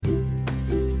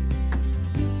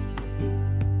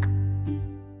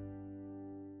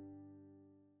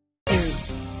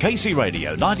Casey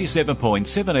Radio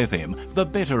 97.7 FM, the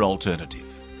better alternative.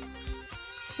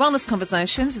 Wellness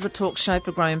Conversations is a talk show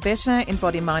for growing better in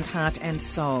body, mind, heart and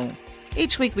soul.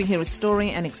 Each week we hear a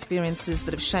story and experiences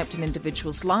that have shaped an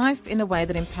individual's life in a way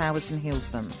that empowers and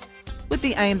heals them, with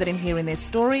the aim that in hearing their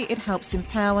story it helps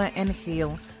empower and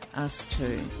heal us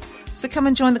too. So come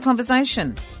and join the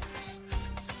conversation.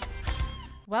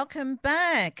 Welcome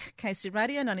back. Casey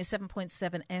Radio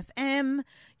 97.7 FM.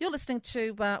 You're listening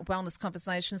to Wellness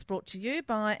Conversations, brought to you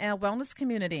by our wellness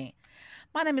community.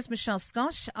 My name is Michelle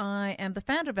Scott. I am the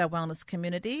founder of our wellness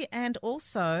community and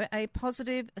also a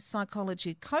positive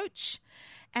psychology coach.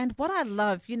 And what I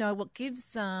love, what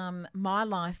gives my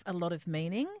life a lot of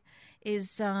meaning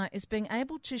is being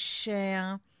able to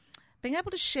share my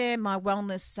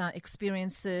wellness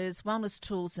experiences, wellness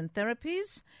tools and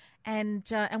therapies. And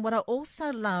what I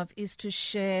also love is to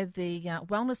share the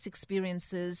wellness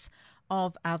experiences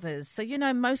of others. So,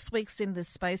 most weeks in this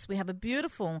space we have a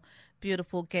beautiful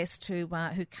guest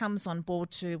who comes on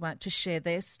board to share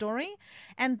their story.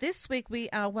 And this week we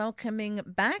are welcoming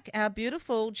back our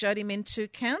beautiful Jody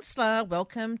Mintu, counsellor.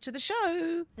 Welcome to the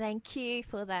show. Thank you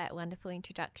for that wonderful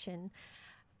introduction.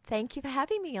 Thank you for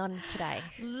having me on today.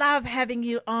 Love having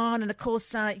you on. And of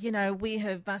course, we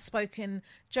have spoken,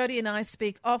 Jody and I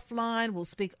speak offline, we'll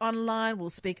speak online,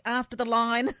 we'll speak after the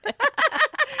line.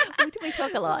 We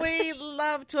talk a lot. We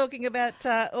love talking about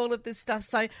all of this stuff.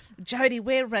 So, Jody,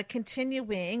 we're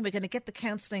continuing. We're going to get the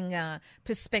counselling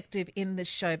perspective in this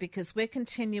show because we're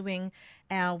continuing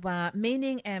our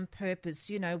meaning and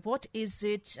purpose. What is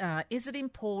it? Is it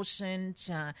important?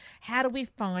 How do we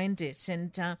find it?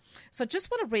 And so I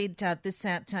just want to read this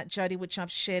out, Jody, which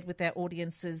I've shared with our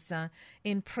audiences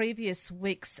in previous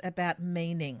weeks about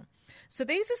meaning. So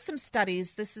these are some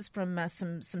studies. This is from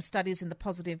some studies in the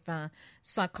positive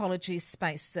psychology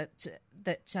space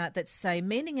that say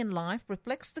meaning in life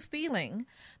reflects the feeling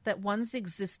that one's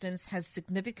existence has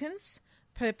significance,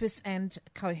 purpose and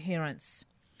coherence.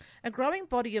 A growing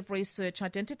body of research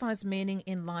identifies meaning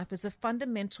in life as a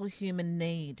fundamental human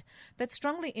need that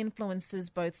strongly influences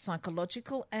both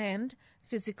psychological and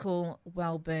physical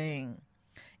well-being.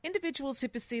 Individuals who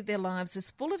perceive their lives as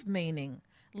full of meaning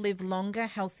live longer,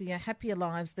 healthier, happier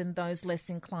lives than those less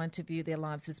inclined to view their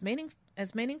lives as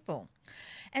meaningful.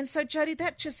 And so, Jody,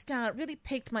 that just really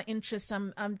piqued my interest.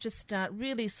 I'm just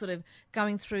really sort of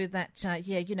going through that.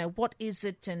 What is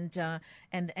it,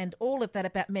 and all of that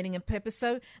about meaning and purpose.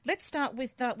 So let's start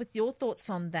with your thoughts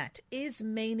on that. Is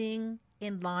meaning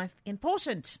in life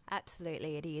important?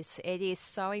 Absolutely, it is. It is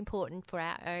so important for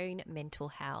our own mental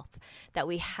health that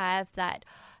we have that,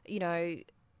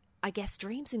 I guess,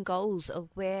 dreams and goals of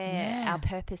where our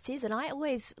purpose is. And I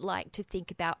always like to think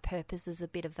about purpose as a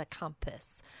bit of a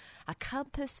compass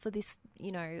for this,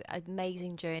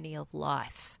 amazing journey of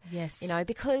life. Yes.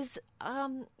 Because,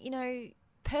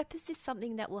 purpose is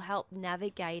something that will help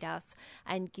navigate us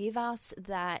and give us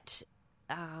that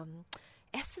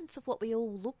essence of what we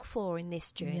all look for in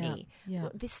this journey. Yeah.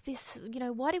 This,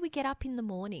 why do we get up in the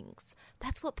mornings?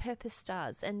 That's what purpose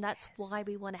does, and that's why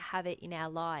we want to have it in our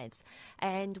lives.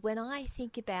 And when I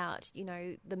think about,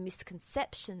 the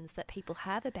misconceptions that people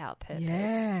have about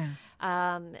purpose,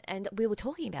 and we were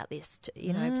talking about this,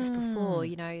 just before,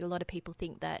 a lot of people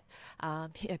think that,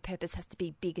 purpose has to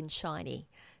be big and shiny.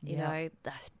 The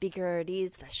bigger it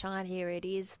is, the shinier it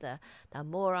is, the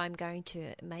more I'm going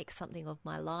to make something of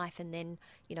my life, and then,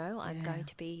 I'm going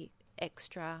to be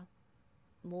extra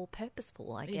more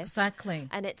purposeful, I guess. Exactly.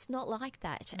 And it's not like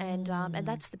that. And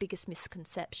that's the biggest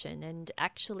misconception. And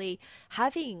actually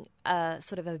having a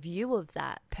sort of a view of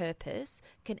that purpose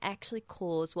can actually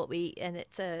cause and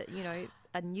it's a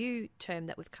new term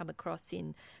that we've come across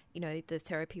in, the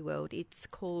therapy world. It's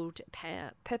called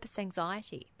purpose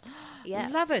anxiety. Yeah.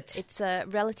 Love it. It's a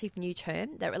relative new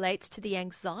term that relates to the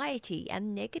anxiety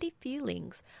and negative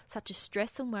feelings such as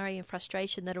stress and worry and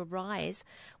frustration that arise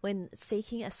when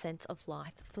seeking a sense of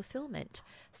life fulfillment.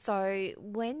 So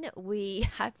when we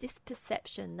have this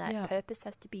perception that purpose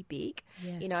has to be big,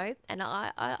 and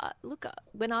I look,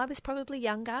 when I was probably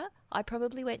younger, I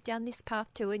probably went down this path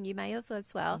too, and you may have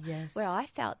as well, where I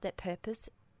felt that purpose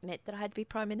meant that I had to be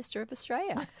Prime Minister of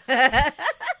Australia.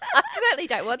 I certainly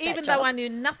don't want that Even job. though I knew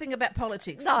nothing about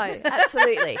politics. No,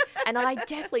 absolutely. And I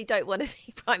definitely don't want to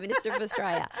be Prime Minister of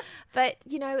Australia. But,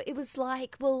 it was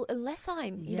like, well, unless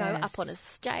I'm, up on a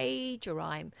stage or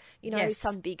I'm,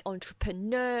 some big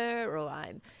entrepreneur or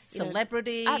I'm...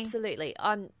 Celebrity. Absolutely.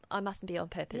 I mustn't be on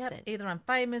purpose then. Either I'm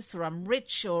famous or I'm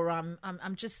rich or I'm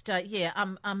just,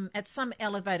 I'm at some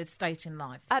elevated state in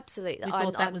life. Absolutely. We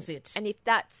thought that was it. And if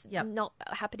that's not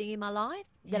happening in my life,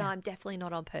 then I'm definitely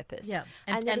not on purpose. Yeah,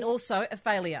 and also a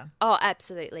failure. Oh,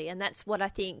 absolutely. And that's what I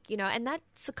think, and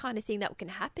that's the kind of thing that can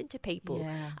happen to people.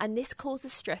 Yeah. And this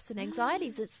causes stress and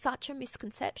anxieties. It's such a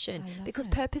misconception because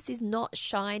it. purpose is not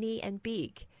shiny and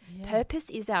big. Yeah. Purpose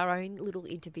is our own little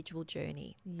individual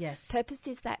journey. Yes. Purpose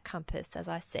is that compass, as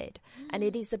I said, and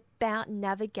it is about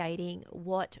navigating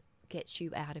what gets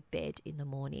you out of bed in the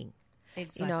morning.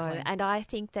 Exactly. And I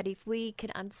think that if we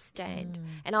can understand,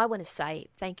 and I want to say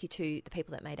thank you to the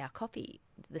people that made our coffee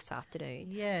this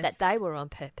afternoon, that they were on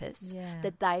purpose,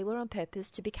 that they were on purpose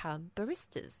to become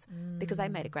baristas because they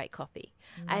made a great coffee.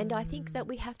 And I think that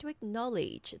we have to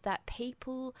acknowledge that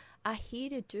people are here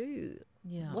to do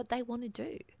what they want to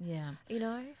do. Yeah.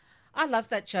 I love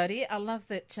that, Jody. I love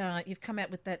that you've come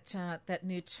out with that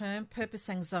new term, purpose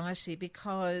anxiety,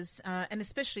 because, and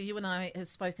especially you and I have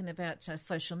spoken about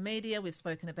social media, we've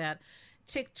spoken about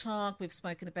TikTok, we've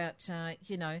spoken about,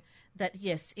 that,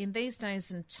 yes, in these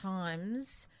days and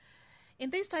times,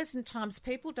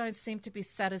 people don't seem to be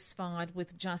satisfied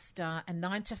with just a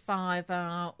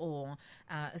 9-to-5 or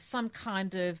some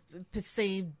kind of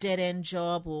perceived dead-end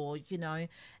job, or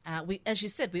we, as you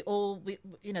said,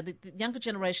 the younger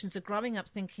generations are growing up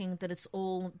thinking that it's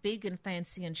all big and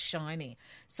fancy and shiny.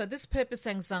 So this purpose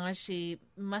anxiety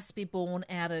must be born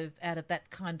out of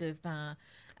that kind of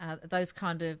those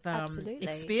kind of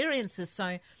experiences.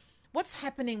 So. What's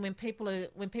happening when people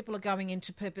are going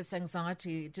into purpose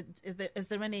anxiety? Is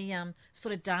there any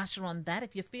sort of data on that?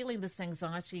 If you're feeling this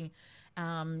anxiety,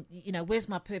 where's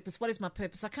my purpose? What is my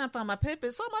purpose? I can't find my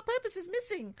purpose. Oh, my purpose is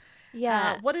missing.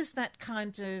 Yeah. What is that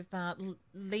kind of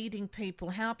leading people?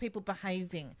 How are people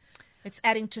behaving? It's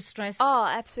adding to stress. Oh,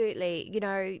 absolutely.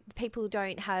 People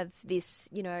don't have this,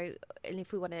 and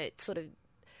if we want to sort of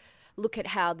look at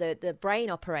how the brain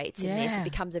operates in this, it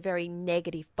becomes a very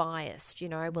negative bias,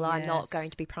 I'm not going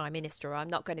to be Prime Minister, or I'm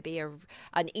not going to be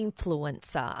an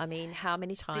influencer. I mean, how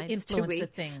many times do we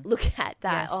look at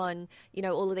that on,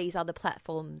 all of these other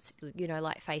platforms,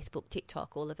 like Facebook,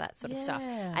 TikTok, all of that sort of stuff.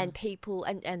 And people,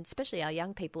 and especially our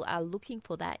young people, are looking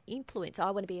for that influence.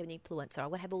 I want to be an influencer. I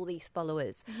want to have all these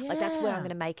followers. Like, that's where I'm going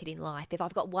to make it in life. If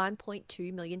I've got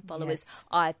 1.2 million followers,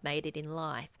 I've made it in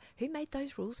life. Who made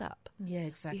those rules up? Yeah,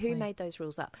 exactly. Who made those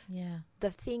rules up? Yeah.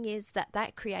 The thing is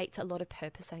that creates a lot of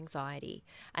purpose anxiety,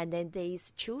 and then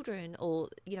these children or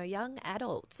young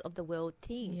adults of the world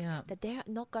think that they're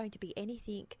not going to be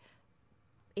anything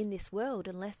in this world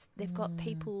unless they've got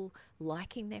people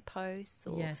liking their posts,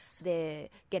 or they're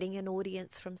getting an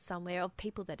audience from somewhere, of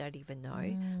people they don't even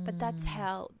know. But that's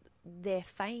how their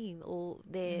fame or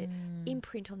their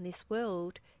imprint on this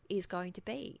world is going to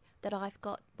be, that I've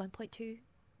got 1.2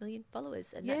 million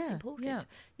followers, and that's important.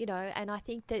 And I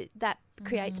think that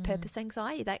creates purpose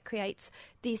anxiety. That creates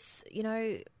this,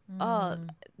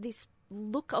 this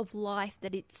look of life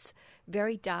that it's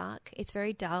very dark, it's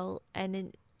very dull, and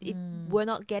then if we're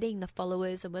not getting the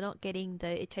followers and we're not getting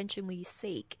the attention we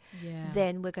seek,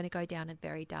 then we're going to go down a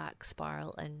very dark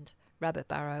spiral and rabbit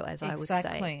burrow, as I would say.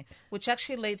 Exactly, which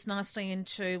actually leads nicely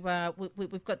into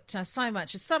we've got so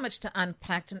much to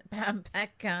unpack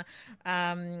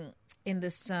in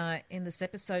this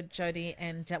episode, Jody,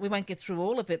 and we won't get through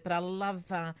all of it, but I love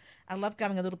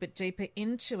going a little bit deeper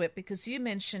into it, because you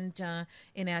mentioned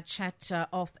in our chat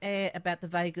off air about the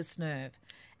vagus nerve.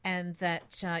 And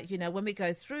that, when we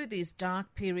go through these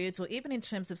dark periods, or even in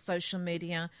terms of social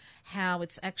media, how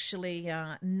it's actually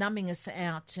numbing us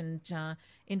out, and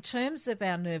in terms of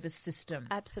our nervous system.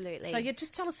 Absolutely. So,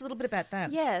 just tell us a little bit about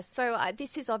that. Yeah, so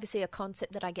this is obviously a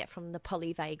concept that I get from the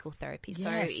polyvagal therapy. So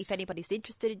if anybody's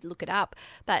interested, look it up.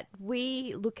 But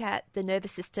we look at the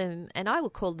nervous system, and I will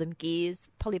call them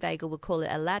gears. Polyvagal will call it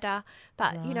a ladder.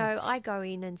 But, I go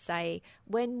in and say,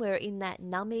 when we're in that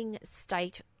numbing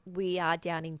state, we are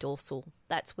down in dorsal.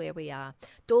 That's where we are.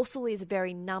 Dorsal is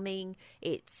very numbing.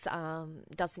 It's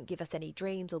doesn't give us any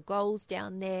dreams or goals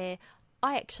down there.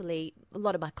 A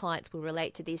lot of my clients will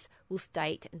relate to this, will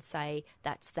state and say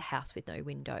that's the house with no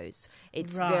windows.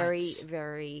 It's very,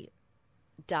 very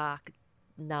dark,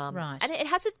 numb. Right. And it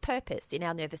has its purpose in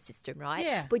our nervous system, right?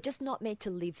 Yeah. We're just not meant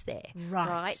to live there.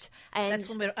 Right. And that's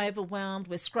when we're overwhelmed,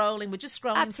 we're scrolling, we're just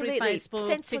scrolling through Facebook,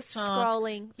 senseless TikTok.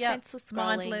 Senseless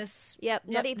scrolling. Mindless.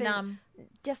 Not even numb.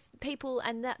 Just people,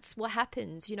 and that's what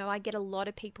happens. I get a lot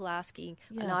of people asking,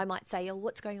 and I might say,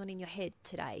 what's going on in your head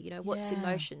today? What's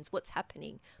emotions? What's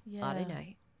happening? I don't know.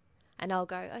 And I'll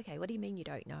go, okay, what do you mean you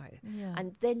don't know? Yeah.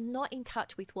 And they're not in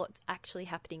touch with what's actually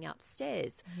happening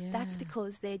upstairs. That's Yeah.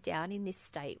 because they're down in this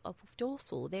state of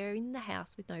dorsal. They're in the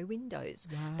house with no windows.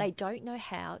 Wow. They don't know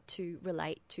how to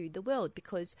relate to the world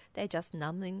because they're just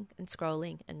numbing and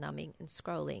scrolling and numbing and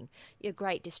scrolling. A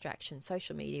great distraction.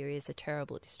 Social media is a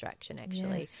terrible distraction,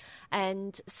 actually. Yes.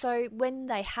 And so when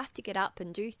they have to get up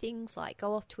and do things like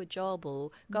go off to a job or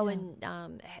go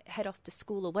and head off to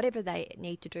school or whatever they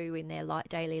need to do in their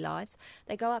daily lives,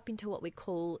 they go up into what we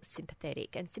call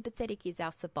sympathetic. And sympathetic is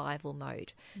our survival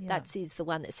mode. Yeah. That is the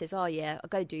one that says, oh, yeah, I've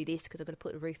got to do this because I've got to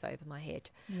put a roof over my head.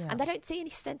 Yeah. And they don't see any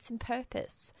sense in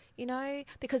purpose,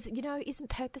 because, isn't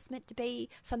purpose meant to be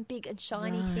some big and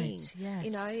shiny thing?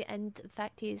 Yes. And the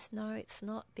fact is, no, it's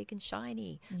not big and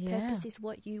shiny. Yeah. Purpose is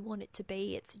what you want it to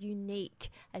be. It's unique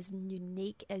as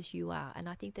you are. And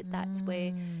I think that that's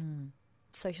where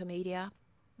social media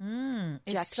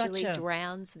actually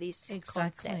drowns this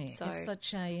concept. So It's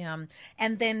such a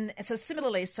and then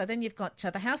similarly, then you've got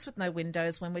the house with no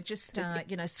windows when we're just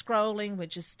scrolling, we're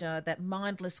just that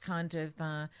mindless kind of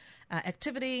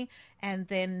activity, and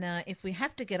then if we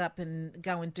have to get up and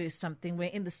go and do something, we're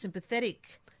in the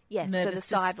sympathetic. Yes, nervous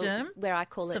so the system, where I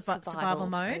call it survival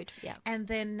mode. Yeah. And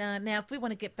then now if we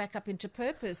want to get back up into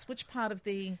purpose, which part of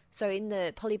the... So in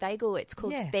the polyvagal, it's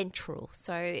called ventral.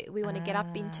 So we want to get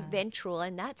up into ventral,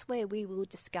 and that's where we will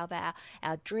discover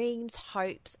our dreams,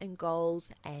 hopes and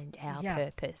goals and our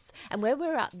purpose. And where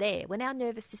we're up there, when our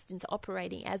nervous system's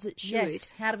operating as it should,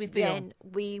 how do we feel? Then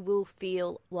we will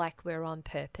feel like we're on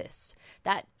purpose.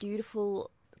 That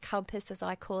beautiful compass, as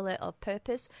I call it, of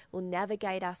purpose will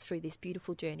navigate us through this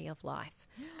beautiful journey of life,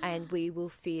 and we will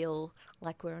feel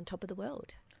like we're on top of the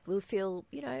world. We'll feel,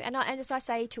 and as I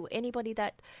say to anybody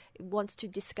that wants to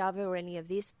discover any of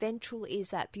this, ventral is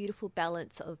that beautiful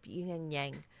balance of yin and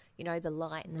yang, the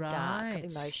light and the dark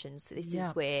emotions. This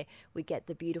is where we get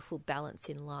the beautiful balance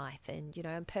in life. And,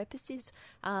 and purpose is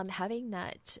having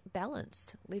that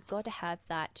balance. We've got to have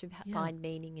that to find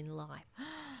meaning in life.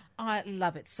 I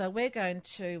love it. So we're going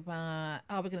to we're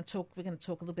going to talk a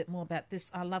little bit more about this.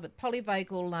 I love it.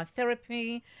 Polyvagal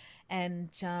therapy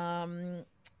and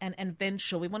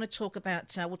ventral. We want to talk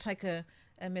about. We'll take a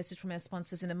message from our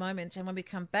sponsors in a moment, and when we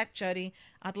come back, Jody,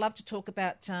 I'd love to talk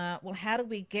about how do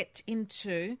we get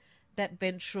into that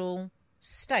ventral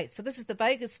state. So this is the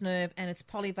vagus nerve and it's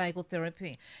polyvagal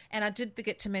therapy. And I did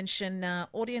forget to mention,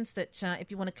 audience, that if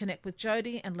you want to connect with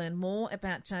Jody and learn more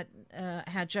about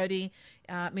how Jody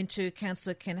Mintu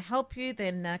Counsellor can help you,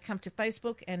 then come to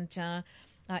Facebook and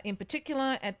in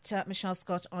particular at Michelle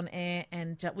Scott on Air,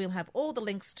 and we'll have all the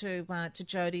links to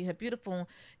Jody, her beautiful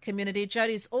community.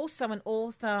 Jody is also an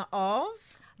author of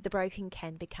The Broken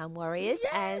Can Become Warriors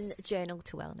and Journal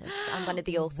to Wellness. I'm one of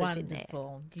the authors in there.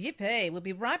 Wonderful. Yippee. We'll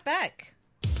be right back.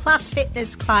 Plus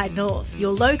Fitness Clyde North,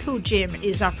 your local gym,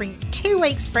 is offering 2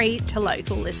 weeks free to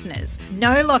local listeners.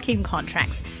 No lock-in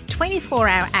contracts,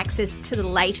 24-hour access to the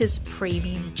latest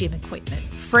premium gym equipment,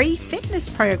 free fitness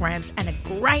programs and a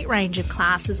great range of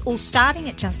classes, all starting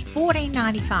at just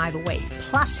 $14.95 a week.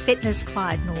 Plus Fitness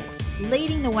Clyde North,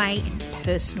 leading the way in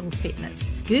personal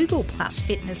fitness. Google Plus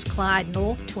Fitness Clyde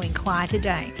North to inquire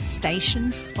today.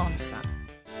 Station sponsor.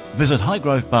 Visit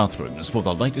Highgrove Bathrooms for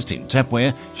the latest in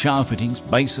tapware, shower fittings,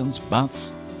 basins, baths,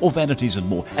 or vanities and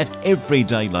more at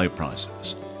everyday low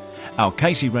prices. Our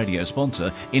Casey Radio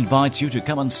sponsor invites you to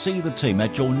come and see the team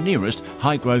at your nearest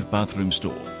Highgrove Bathroom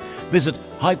store. Visit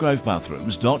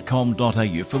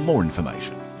highgrovebathrooms.com.au for more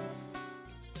information.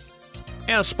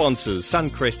 Our sponsors,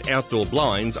 Suncrest Outdoor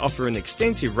Blinds, offer an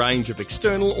extensive range of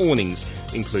external awnings,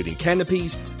 including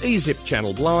canopies, E-zip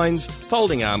channel blinds,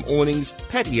 folding arm awnings,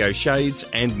 patio shades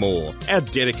and more. Our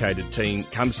dedicated team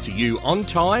comes to you on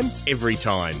time, every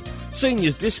time.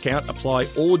 Seniors discount apply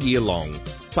all year long.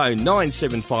 Phone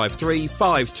 9753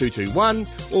 5221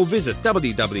 or visit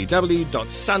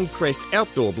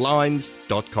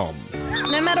www.suncrestoutdoorblinds.com.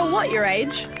 No matter what your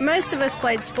age, most of us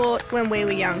played sport when we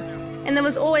were young. And there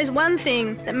was always one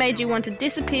thing that made you want to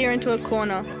disappear into a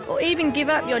corner or even give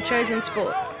up your chosen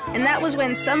sport. And that was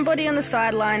when somebody on the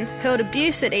sideline hurled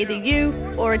abuse at either you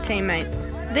or a teammate.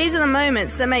 These are the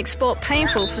moments that make sport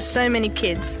painful for so many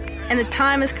kids, and the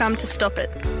time has come to stop it.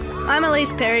 I'm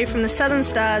Elise Perry from the Southern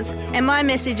Stars, and my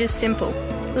message is simple.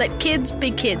 Let kids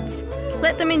be kids.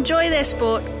 Let them enjoy their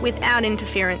sport without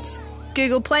interference.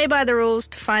 Google Play by the Rules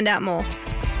to find out more.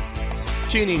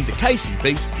 Tune in to Casey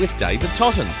Beat with David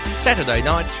Totten, Saturday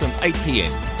nights from 8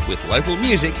 p.m, with local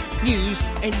music, news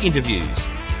and interviews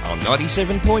on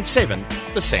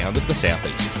 97.7, The Sound of the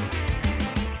Southeast.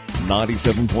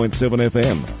 97.7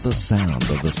 FM, The Sound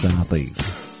of the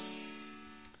Southeast.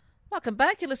 Welcome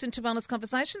back. You're listening to Wellness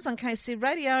Conversations on KC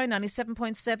Radio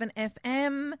 97.7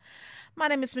 FM. My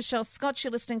name is Michelle Scott.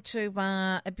 You're listening to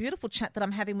a beautiful chat that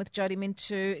I'm having with Jody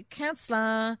Minto,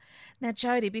 counsellor. Now,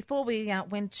 Jody, before we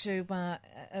went to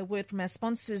a word from our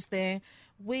sponsors there,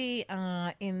 we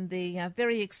are in the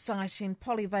very exciting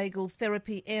polyvagal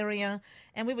therapy area,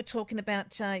 and we were talking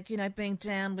about, being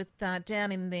down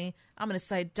in the, I'm going to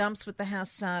say, dumps with the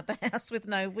house with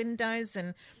no windows,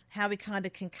 and how we kind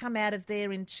of can come out of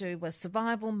there into a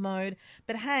survival mode.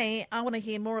 But hey, I want to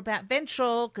hear more about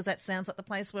Ventral, because that sounds like the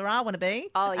place where I want to be.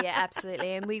 Oh, yeah,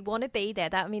 absolutely. And we want to be there.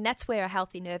 That's where a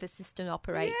healthy nervous system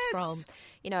operates from.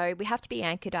 We have to be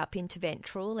anchored up into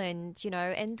Ventral,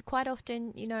 and quite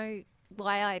often,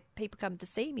 why people come to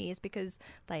see me is because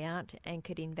they aren't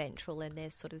anchored in Ventral, and they're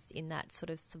sort of in that sort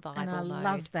of survival mode. And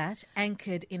I love that,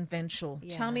 anchored in Ventral.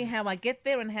 Yeah. Tell me how I get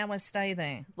there and how I stay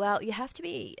there. Well, you have to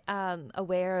be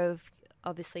aware of,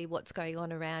 obviously, what's going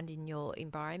on around in your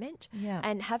environment. Yeah.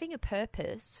 And having a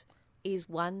purpose is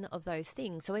one of those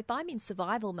things. So if I'm in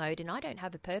survival mode and I don't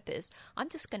have a purpose, I'm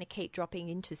just going to keep dropping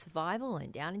into survival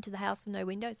and down into the house of no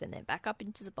windows, and then back up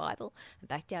into survival and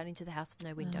back down into the house of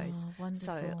no windows. Oh,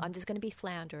 wonderful. So I'm just going to be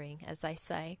floundering, as they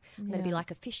say. I'm going to be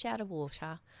like a fish out of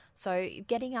water. So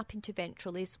getting up into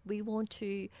Ventral is, we want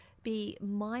to be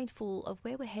mindful of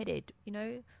where we're headed.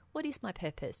 What is my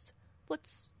purpose?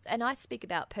 And I speak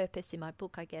about purpose in my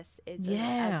book, I guess, as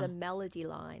a melody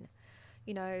line.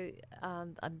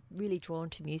 I'm really drawn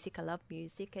to music. I love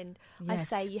music, and I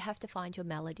say you have to find your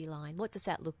melody line. What does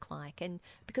that look like? And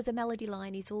because a melody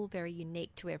line is all very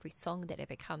unique to every song that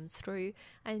ever comes through,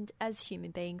 and as human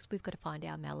beings, we've got to find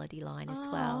our melody line as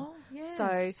well. Yes.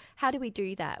 So how do we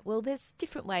do that? Well, there's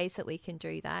different ways that we can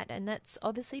do that, and that's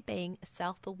obviously being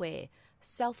self-aware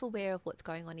of what's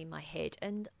going on in my head.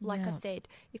 And like I said,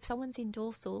 if someone's in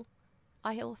dorsal,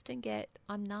 I often get,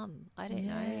 I'm numb. I don't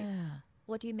know.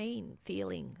 What do you mean,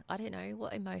 feeling? I don't know,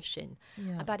 what emotion?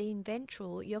 Yeah. But in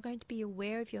Ventral, you're going to be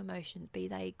aware of your emotions, be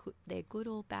they're good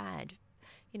or bad.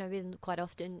 Quite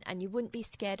often, and you wouldn't be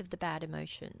scared of the bad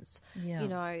emotions.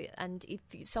 Yeah. And if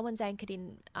someone's anchored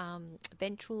in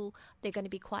Ventral, they're going to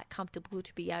be quite comfortable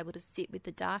to be able to sit with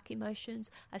the dark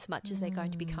emotions as much as they're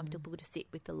going to be comfortable to sit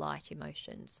with the light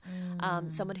emotions.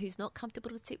 Someone who's not comfortable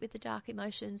to sit with the dark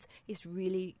emotions is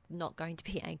really not going to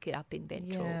be anchored up in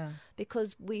Ventral,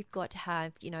 because we've got to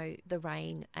have, the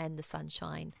rain and the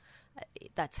sunshine.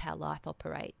 That's how life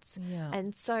operates. Yeah.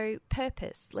 And so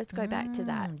purpose, let's go back to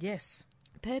that. Yes.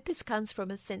 Purpose comes from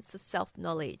a sense of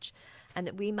self-knowledge, and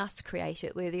that we must create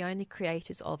it. We're the only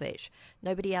creators of it.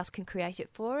 Nobody else can create it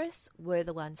for us. We're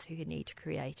the ones who need to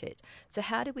create it. So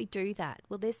how do we do that?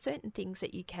 Well, there's certain things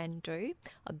that you can do,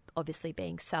 obviously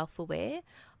being self-aware.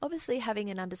 Obviously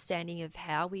having an understanding of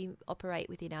how we operate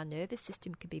within our nervous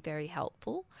system can be very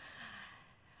helpful.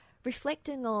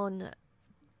 Reflecting on,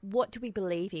 what do we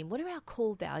believe in? What are our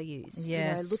core values?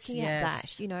 Yes, looking at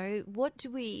that, what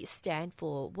do we stand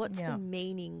for? What's the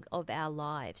meaning of our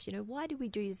lives? Why do we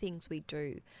do the things we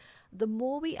do? The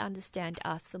more we understand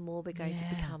us, the more we're going to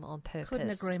become on purpose. Couldn't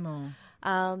agree more.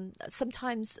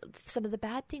 Sometimes some of the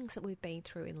bad things that we've been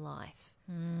through in life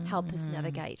help us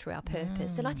navigate through our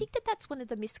purpose. And I think that that's one of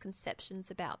the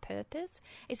misconceptions about purpose,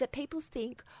 is that people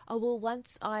think,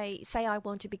 once I say I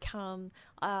want to become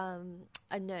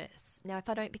a nurse. Now, if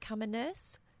I don't become a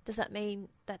nurse, does that mean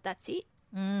that that's it?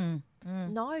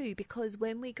 No, because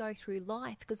when we go through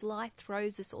life, because life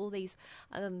throws us all these,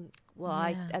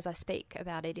 as I speak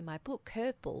about it in my book,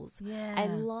 curveballs. Yeah.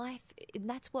 And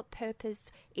that's what purpose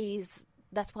is.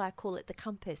 That's why I call it the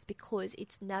compass, because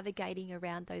it's navigating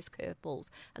around those curveballs.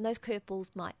 And those curveballs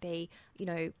might be,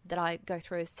 that I go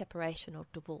through a separation or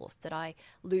divorce, that I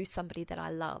lose somebody that I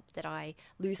love, that I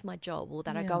lose my job, or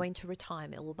that I go into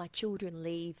retirement, or my children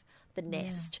leave the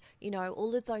nest.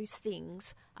 All of those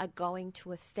things are going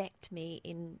to affect me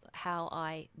in how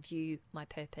I view my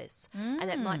purpose. And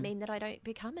it might mean that I don't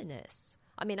become a nurse.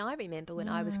 I mean, I remember when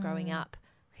I was growing up,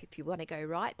 if you want to go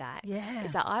right back,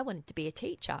 is that I wanted to be a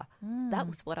teacher. That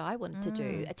was what I wanted to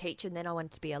do, a teacher, and then I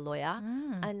wanted to be a lawyer.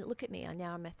 And look at me,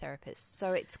 now I'm a therapist.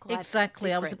 So it's quite exactly.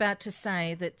 different. I was about to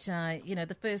say that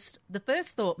the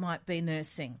first thought might be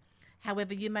nursing.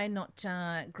 However, you may not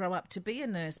grow up to be a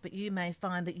nurse, but you may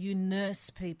find that you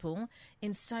nurse people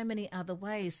in so many other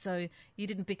ways. So you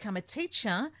didn't become a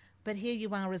teacher, but here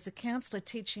you are as a counsellor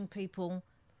teaching people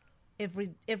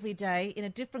every day in a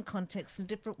different context and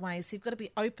different ways. So you've got to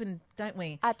be open, don't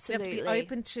we? Absolutely. We have to be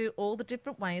open to all the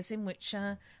different ways in which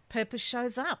purpose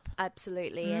shows up.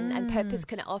 Absolutely. And purpose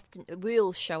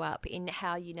will show up in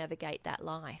how you navigate that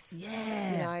life.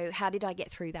 Yeah. You know, how did I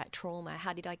get through that trauma?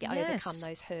 How did I overcome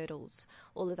those hurdles?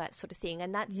 All of that sort of thing.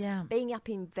 And that's being up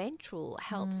in ventral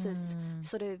helps us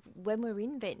sort of, when we're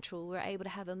in ventral, we're able to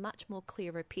have a much more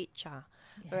clearer picture.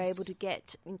 Yes. We're able to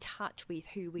get in touch with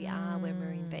who we are when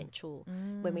we're in ventral,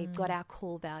 when we've got our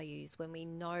core values, when we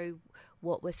know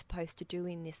what we're supposed to do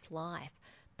in this life.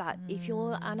 But if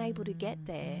you're unable to get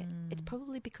there, it's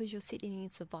probably because you're sitting in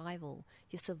survival.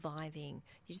 You're surviving.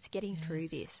 You're just getting through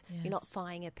this. Yes. You're not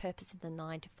finding a purpose in the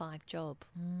 9-to-5 job.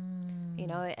 You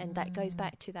know, and that goes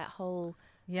back to that whole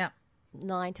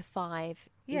 9 to 5.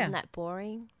 Isn't that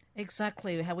boring?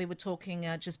 Exactly, how we were talking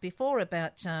just before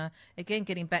about, again,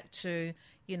 getting back to,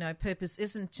 you know, purpose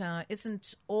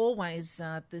isn't always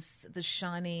this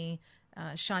shiny,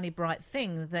 bright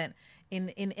thing that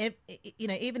you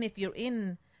know, even if you're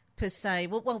in per se,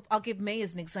 well, I'll give me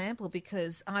as an example,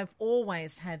 because I've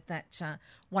always had that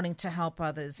wanting to help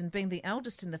others, and being the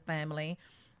eldest in the family.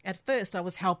 At first, I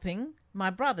was helping my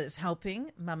brothers,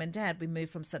 helping Mum and Dad. We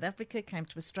moved from South Africa, came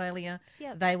to Australia.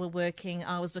 Yep. They were working.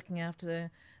 I was looking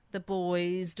after the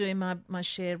boys, doing my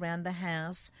share around the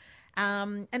house.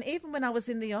 And even when I was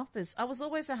in the office, I was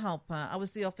always a helper. I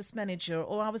was the office manager,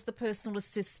 or I was the personal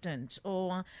assistant,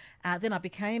 or then I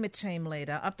became a team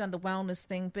leader. I've done the wellness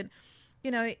thing, but you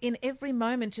know, in every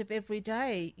moment of every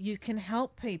day, you can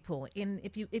help people.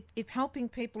 If helping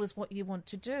people is what you want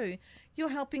to do, you're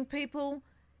helping people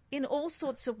in all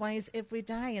sorts of ways every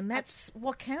day, and that's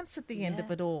what counts at the end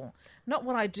of it all. Not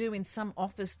what I do in some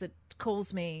office that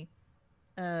calls me,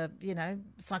 you know,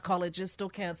 psychologist, or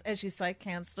as you say,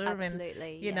 counsellor.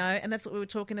 Absolutely, and you know, and that's what we were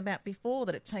talking about before,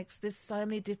 that it takes so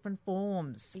many different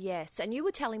forms. Yes, and you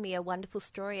were telling me a wonderful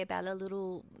story about a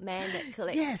little man that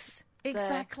collects. Yes,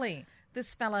 exactly.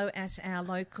 This fellow at our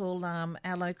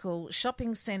local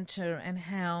shopping centre, and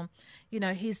how, you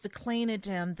know, he's the cleaner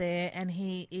down there, and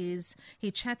he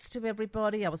chats to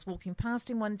everybody. I was walking past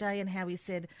him one day, and how he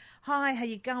said, "Hi, how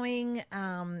you going?"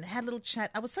 Had a little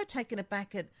chat. I was so taken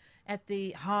aback at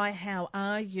the "Hi, how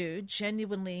are you?"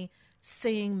 genuinely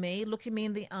seeing me, looking me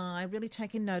in the eye, really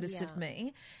taking notice of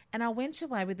me. And I went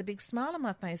away with a big smile on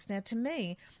my face now to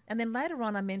me. And then later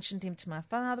on, I mentioned him to my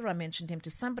father, I mentioned him to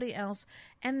somebody else,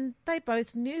 and they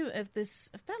both knew of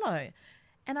this fellow.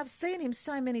 And I've seen him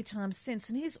so many times since,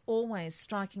 and he's always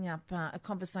striking up a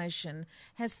conversation,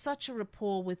 has such a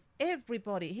rapport with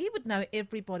everybody. He would know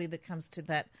everybody that comes to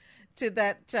that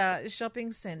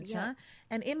shopping centre. Yeah.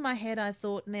 And in my head, I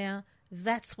thought, now,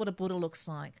 that's what a Buddha looks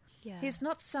like. Yeah. He's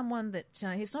not someone that,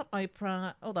 he's not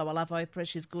Oprah, although I love Oprah,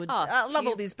 she's good. I love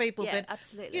all these people, but,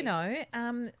 absolutely. You know,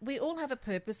 we all have a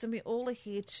purpose, and we all are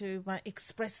here to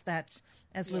express that,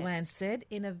 as Luann said,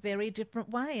 in a very different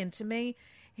way. And to me,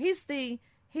 he's the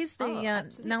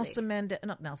Nelson Mandela,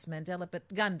 not Nelson Mandela,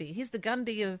 but Gandhi. He's the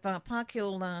Gandhi of Park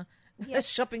Hill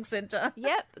shopping centre.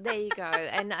 Yep, there you go.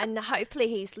 And hopefully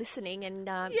he's listening, and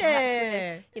perhaps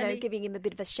we're, you know, giving him a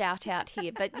bit of a shout out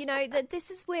here. But, you know, that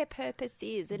this is where purpose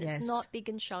is, and it's not big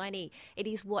and shiny. It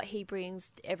is what he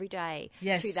brings every day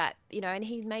to that, you know, and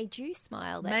he made you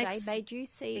smile that day, made you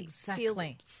feel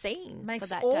seen. Makes for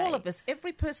that all day. of us,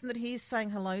 every person that he's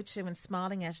saying hello to and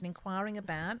smiling at and inquiring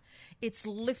about, it's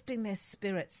lifting their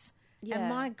spirits. Yeah. And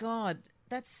my God,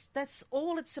 that's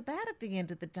all it's about at the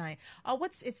end of the day.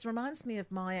 It reminds me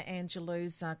of Maya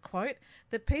Angelou's quote,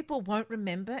 that people won't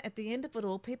remember at the end of it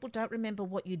all. People don't remember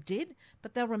what you did,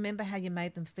 but they'll remember how you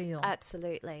made them feel.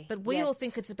 Absolutely. But we all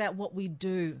think it's about what we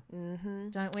do,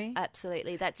 don't we?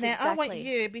 Absolutely. That's now, exactly. I want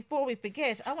you, before we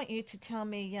forget, I want you to tell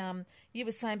me, you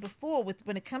were saying before,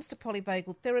 when it comes to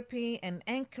polyvagal therapy and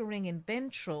anchoring in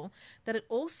ventral, that it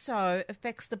also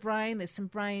affects the brain. There's some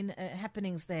brain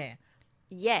happenings there.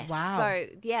 Yes. Wow.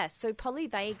 So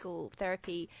polyvagal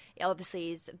therapy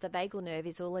obviously is the vagal nerve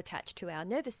is all attached to our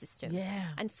nervous system.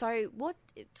 Yeah. And so what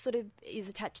sort of is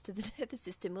attached to the nervous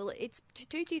system? Well, it's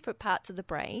two different parts of the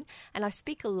brain, and I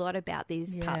speak a lot about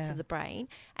these parts of the brain,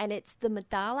 and it's the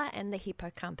medulla and the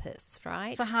hippocampus,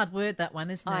 right? It's a hard word, that one,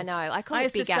 isn't it? I know. I call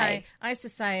it big A. I used to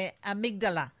say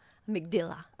amygdala.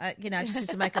 Amygdala. You know, just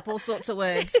used to make up all sorts of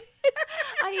words.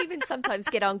 I even sometimes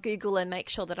get on Google and make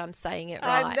sure that I'm saying it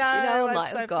right. I know, you know, I'm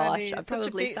like, so oh gosh, funny. I'm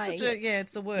probably saying it.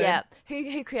 It's a word. Yeah.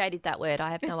 Who created that word?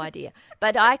 I have no idea.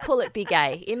 But I call it big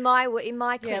A. In my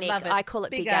clinic, I call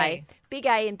it big A. Big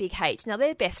A and Big H. Now,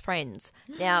 they're best friends.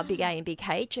 Now, Big A and Big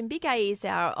H. And Big A is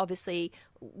our, obviously,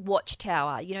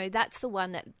 watchtower. You know, that's the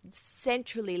one that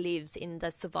centrally lives in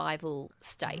the survival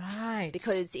state. Right.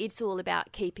 Because it's all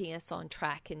about keeping us on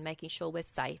track and making sure we're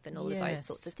safe and all of those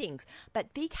sorts of things.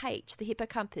 But Big H, the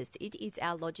hippocampus, it is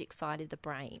our logic side of the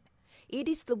brain. It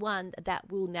is the one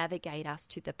that will navigate us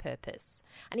to the purpose.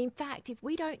 And in fact, if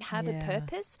we don't have a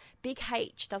purpose, Big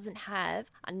H doesn't have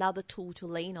another tool to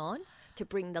lean on to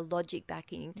bring the logic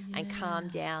back in and calm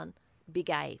down Big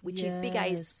A, which is Big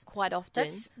A's quite often.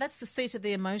 That's the seat of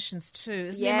the emotions too.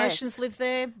 Isn't Yes. the emotions live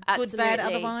there? Absolutely. Good, bad,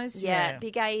 otherwise? Yeah,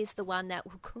 Big A is the one that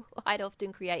will quite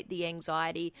often create the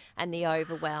anxiety and the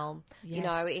overwhelm, you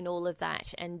know, Yes. in all of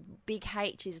that. And Big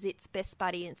H is its best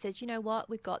buddy and says, you know what,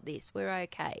 we've got this, we're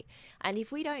okay. And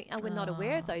if we don't, and we're not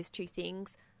aware of those two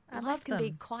things, love life can be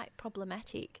them. quite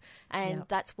problematic. And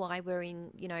that's why we're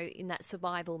in, you know, in that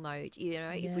survival mode. You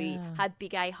know, if we had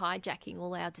Big A hijacking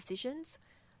all our decisions,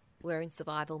 we're in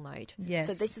survival mode. Yes.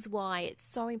 So this is why it's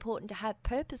so important to have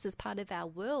purpose as part of our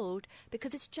world,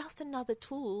 because it's just another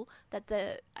tool that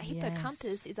the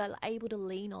hippocampus is able to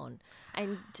lean on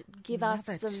and give us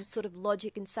Love it. some sort of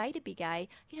logic and say to Big A,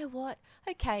 you know what,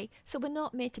 okay, so we're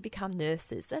not meant to become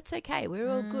nurses. That's okay. We're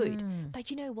all good. But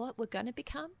you know what we're going to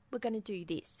become? We're going to do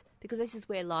this, because this is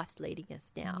where life's leading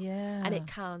us now. Yeah. And it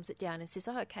calms it down and says,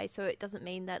 oh, okay, so it doesn't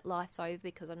mean that life's over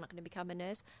because I'm not going to become a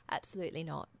nurse. Absolutely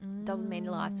not. Doesn't mean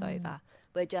life's over.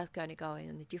 We're just going to go in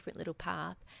a different little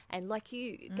path. And like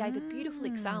you gave a beautiful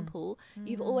example,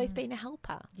 you've always been a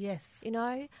helper. Yes. You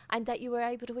know, and that you were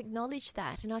able to acknowledge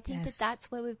that. And I think Yes. that's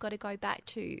where we've got to go back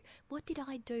to. What did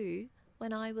I do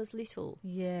when I was little?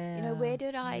 Yeah. You know, where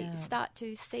did I start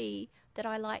to see that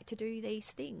I like to do these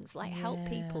things, like help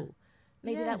people?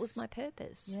 Maybe that was Yes. my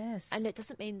purpose. Yes. And it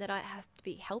doesn't mean that I have to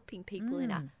be helping people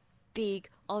in a big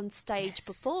on-stage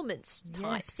performance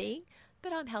type Yes. thing,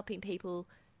 but I'm helping people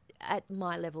at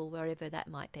my level, wherever that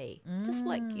might be. Just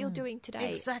what you're doing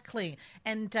today. Exactly.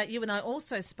 And you and I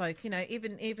also spoke, you know,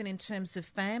 even in terms of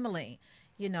family,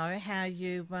 you know, how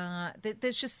you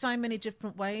there's just so many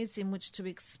different ways in which to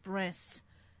express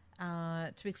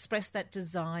that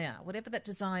desire, whatever that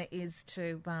desire is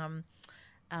to,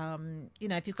 you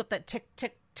know, if you've got that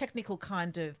technical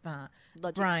kind of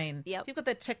Logics. brain, Yep. if you've got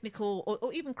that technical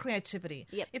or even creativity,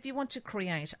 Yep. if you want to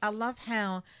create. I love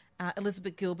how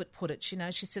Elizabeth Gilbert put it. You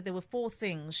know, she said there were 4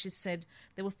 things. She said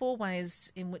there were 4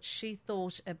 ways in which she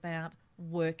thought about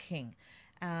working.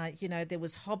 You know, there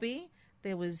was hobby,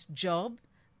 there was job,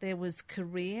 there was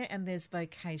career, and there's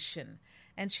vocation.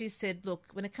 And she said, look,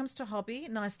 when it comes to hobby,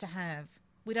 nice to have.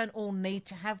 We don't all need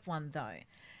to have one, though.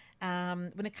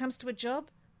 When it comes to a job,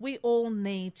 we all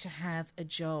need to have a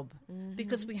job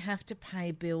because we have to pay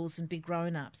bills and be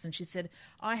grown-ups. And she said,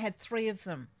 I had 3 of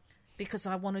them because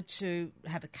I wanted to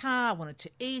have a car, I wanted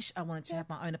to eat, I wanted to have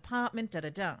my own apartment,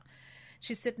 da-da-da.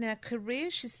 She said, now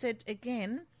career, she said,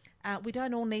 again, we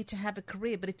don't all need to have a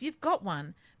career, but if you've got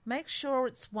one, make sure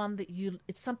it's one that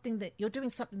it's something that you're doing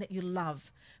something that you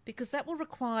love, because that will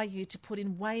require you to put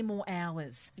in way more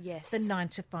hours than 9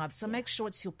 to 5. So make sure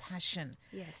it's your passion.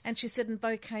 Yes. And she said, in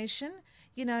vocation,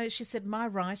 you know, she said, my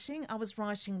writing, I was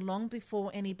writing long before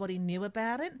anybody knew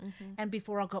about it and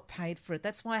before I got paid for it.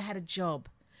 That's why I had a job,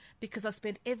 because I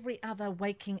spent every other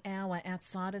waking hour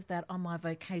outside of that on my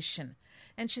vocation.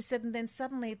 And she said, and then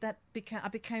suddenly I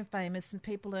became famous and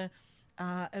people are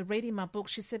reading my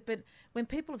books. She said, but when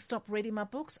people have stopped reading my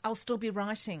books, I'll still be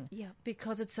writing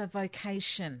because it's a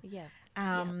vocation.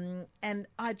 And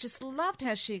I just loved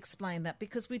how she explained that,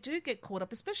 because we do get caught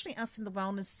up, especially us in the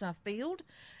wellness field,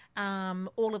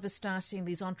 all of us starting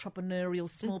these entrepreneurial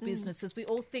small businesses. We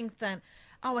all think that,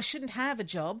 oh, I shouldn't have a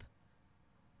job.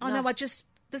 Oh, no,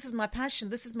 this is my passion.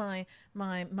 This is my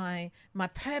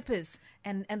purpose,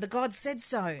 and the God said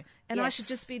so, and I should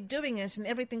just be doing it, and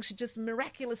everything should just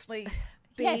miraculously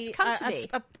be come to me.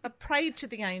 a prayed to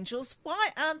the angels.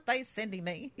 Why aren't they sending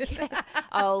me?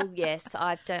 Oh yes,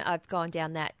 I've gone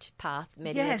down that path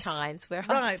many a times where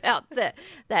I Right. felt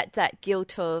that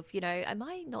guilt of, you know, am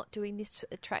I not doing this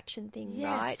attraction thing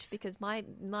right? Yes. Because my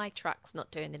truck's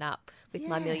not turning up with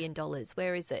my $1 million.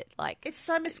 Where is it? Like, It's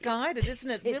so misguided,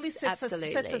 isn't it? It really It's sets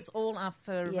absolutely. us all up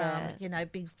for you know,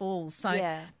 big falls. So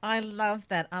Yeah. I love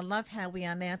that. I love how we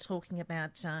are now talking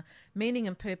about meaning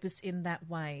and purpose in that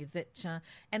way. That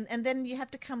and then you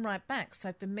have to come right back.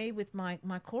 So for me, with my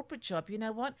corporate job, you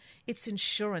know what? It's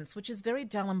insurance, which is very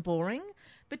dull and boring.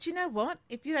 But you know what?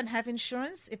 If you don't have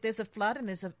insurance, if there's a flood and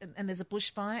there's a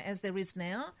bushfire, as there is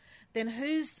now, then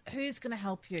who's going to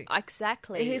help you?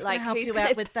 Exactly. Who's going to help you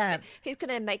out with that? Who's going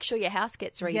to make sure your house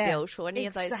gets rebuilt or any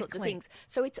of those sorts of things?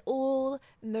 So it's all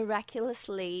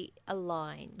miraculously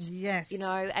aligned. Yes. You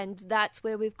know, and that's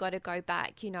where we've got to go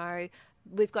back, you know.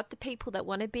 We've got the people that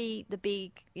want to be the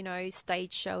big, you know,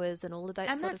 stage showers and all of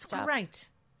that sort of stuff. And that's great.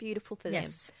 Beautiful for them.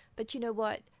 But you know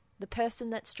what? The person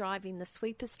that's driving the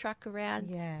sweeper's truck around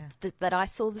that I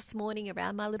saw this morning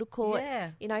around my little court,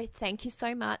 you know, thank you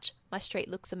so much. My street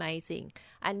looks amazing.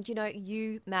 And, you know,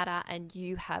 you matter and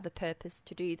you have a purpose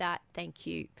to do that. Thank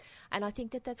you. And I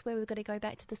think that that's where we're going to go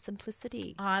back to the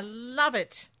simplicity. I love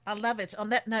it. I love it. On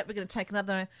that note, we're going to take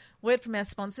another word from our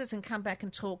sponsors and come back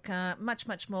and talk much,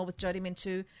 much more with Jody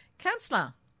Mintu,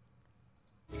 counsellor.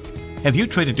 Have you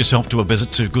treated yourself to a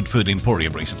visit to Good Food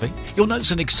Emporium recently? You'll notice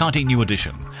an exciting new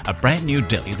addition, a brand new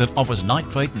deli that offers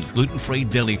nitrate and gluten-free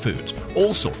deli foods,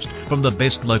 all sourced from the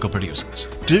best local producers.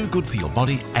 Do good for your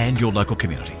body and your local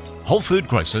community. Whole Food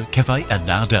Grocer, Cafe and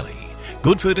now Deli.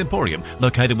 Good Food Emporium,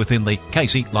 located within the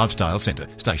Casey Lifestyle Centre,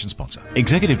 station sponsor.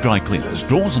 Executive Dry Cleaners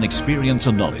draws on experience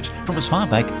and knowledge from as far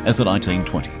back as the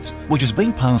 1920s, which has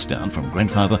been passed down from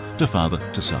grandfather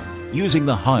to son. Using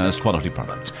the highest quality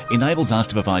products enables us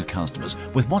to provide customers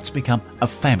with what's become a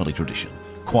family tradition,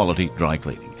 quality dry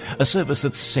cleaning, a service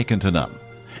that's second to none.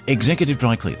 Executive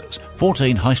Dry Cleaners,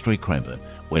 14 High Street, Cranbourne,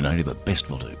 when only the best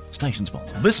will do. Station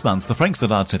sponsor. This month, the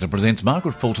Frankston Arts Centre presents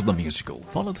Margaret Fulton the Musical.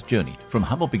 Follow the journey from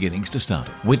humble beginnings to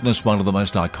stardom. Witness one of the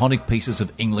most iconic pieces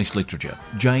of English literature,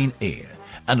 Jane Eyre,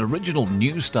 an original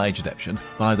new stage adaptation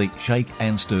by the Shake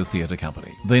and Stir Theatre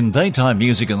Company. Then Daytime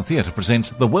Music and Theatre presents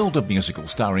The World of Musical,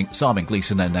 starring Simon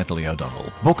Gleeson and Natalie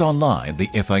O'Donnell. Book online,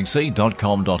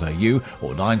 thefac.com.au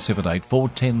or 978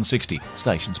 41060,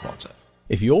 station sponsor.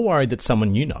 If you're worried that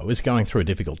someone you know is going through a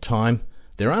difficult time,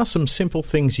 there are some simple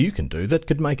things you can do that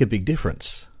could make a big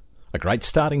difference. A great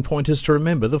starting point is to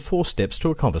remember the 4 steps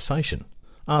to a conversation.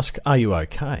 Ask, are you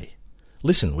okay?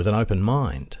 Listen with an open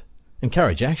mind.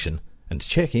 Encourage action and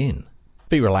check in.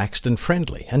 Be relaxed and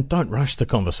friendly and don't rush the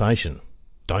conversation.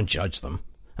 Don't judge them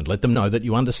and let them know that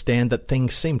you understand that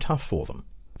things seem tough for them.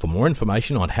 For more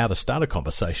information on how to start a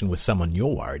conversation with someone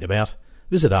you're worried about,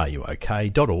 visit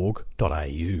ruok.org.au.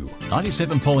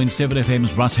 97.7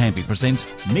 FM's Russ Hamby presents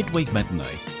Midweek Matinee,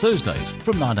 Thursdays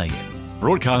from 9am.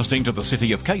 Broadcasting to the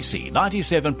city of Casey,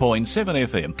 97.7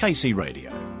 FM, Casey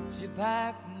Radio. She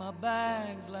packed my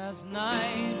bags last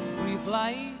night,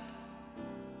 pre-flight.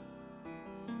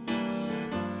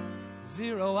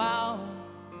 0 hour,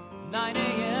 9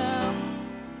 a.m.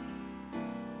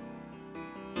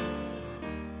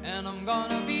 And I'm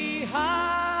gonna be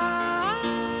high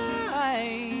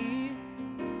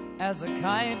as a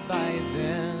kite by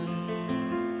then.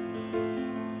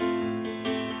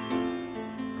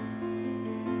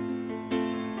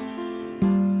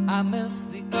 I miss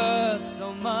the earth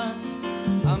so much,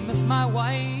 I miss my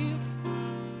wife.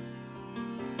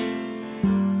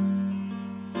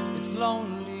 It's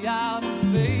lonely out in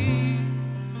space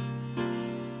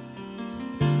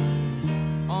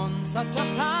on such a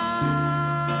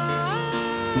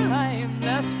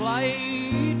timeless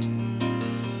flight.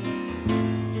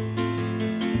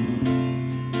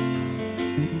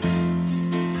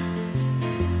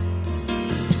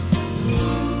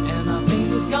 And I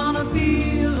think it's gonna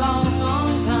be a long,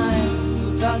 long time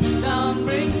till touchdown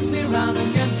brings me round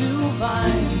again to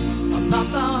find I'm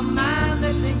not the man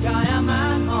they think I am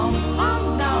at home.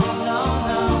 Oh no, no,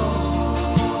 no,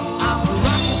 I'm a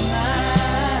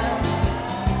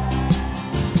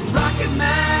rocket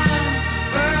man,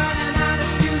 burning out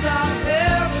his fuse out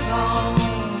there alone.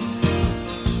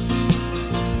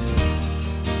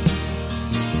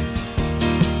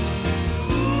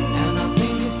 And I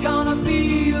think it's gonna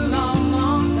be a long,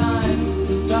 long time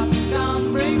till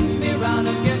touchdown brings me round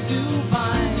again to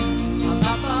find I'm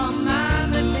not the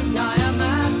man they think I am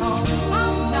at home.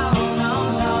 Oh no, no,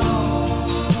 no,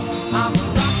 I'm a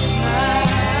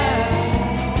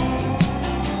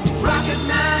rocket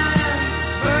man,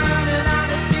 burning out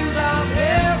his fuse out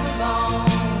here alone.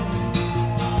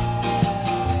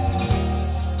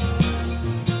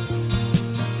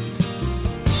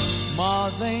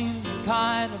 Mars ain't the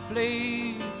kind of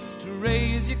place to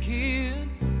raise your kids.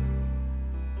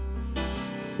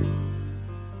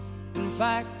 In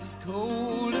fact, it's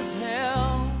cold as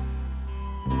hell.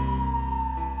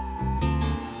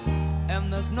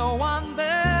 And there's no one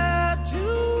there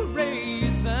to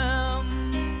raise them.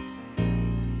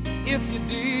 If you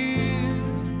did,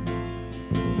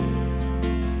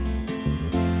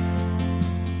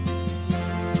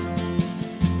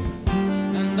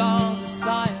 and all the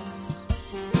science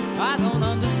I don't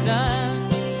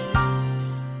understand.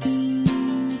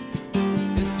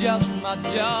 It's just my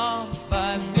job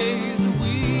 5 days a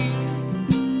week.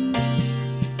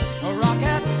 A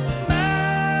rocket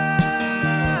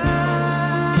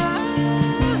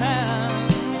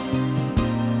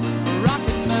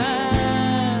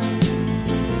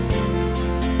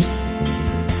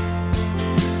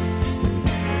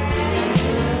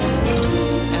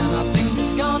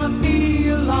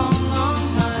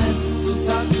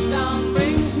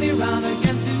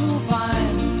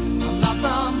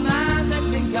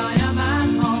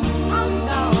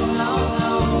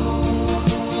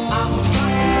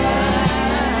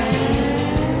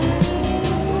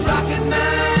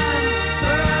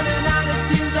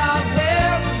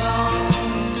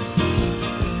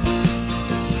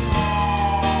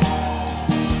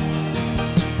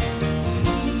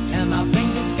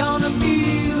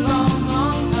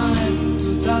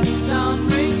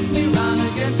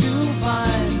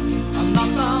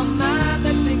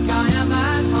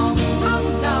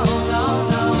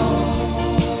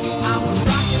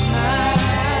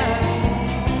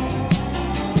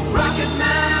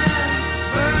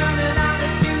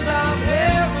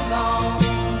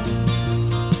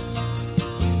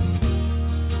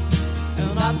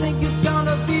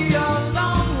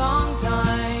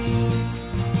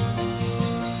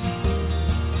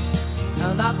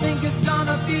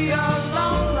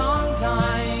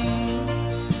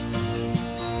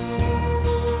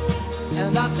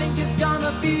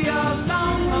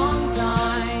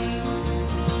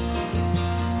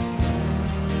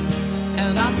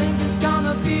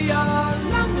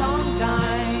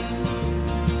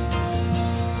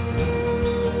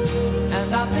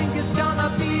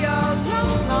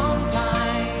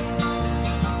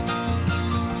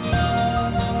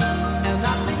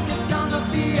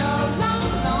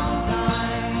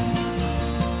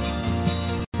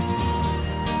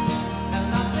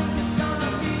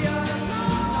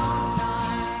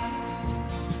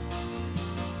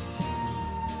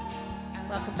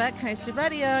Casey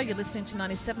Radio, you're listening to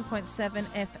 97.7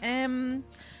 FM.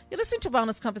 You're listening to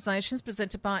Wellness Conversations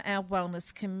presented by our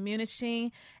wellness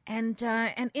community. And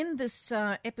in this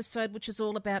episode, which is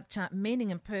all about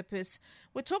meaning and purpose,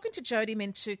 we're talking to Jody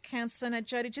Minto, counsellor. Now,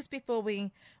 Jody, just before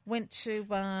we went to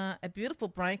a beautiful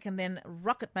break and then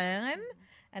Rocket Man,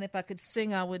 and if I could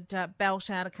sing, I would belt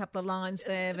out a couple of lines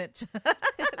there, but...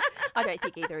 I don't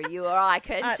think either of you or I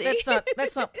can see.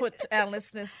 Let's not put our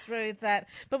listeners through that.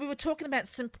 But we were talking about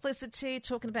simplicity,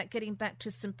 talking about getting back to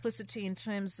simplicity in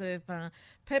terms of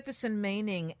purpose and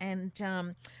meaning. And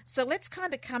so let's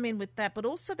kind of come in with that. But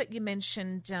also that you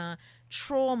mentioned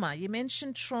trauma. You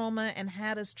mentioned trauma, and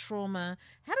how does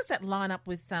that line up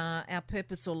with our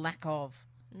purpose or lack of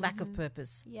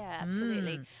purpose? Yeah,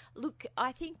 absolutely. Look,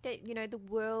 I think that, the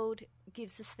world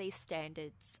gives us these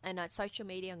standards, and social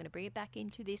media, I'm going to bring it back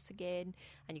into this again,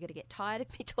 and you're going to get tired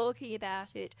of me talking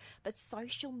about it, but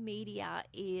social media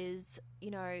is,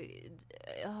 it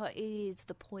is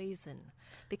the poison,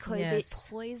 because it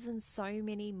poisons so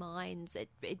many minds.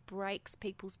 It breaks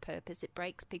people's purpose. It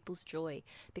breaks people's joy,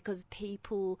 because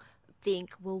people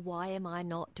think, well, why am I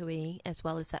not doing as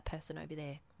well as that person over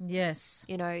there? Yes.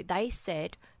 They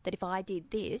said that if I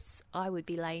did this, I would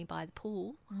be laying by the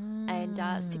pool and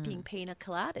sipping pina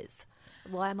coladas.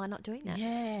 Why am I not doing that?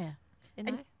 Yeah.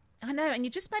 I know, and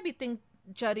you just made me think,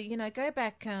 Jody, go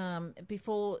back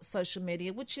before social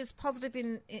media, which is positive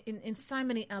in so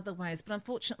many other ways. But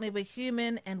unfortunately, we're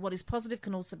human, and what is positive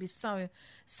can also be so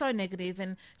negative.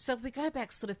 And so if we go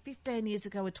back sort of 15 years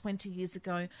ago or 20 years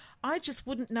ago, I just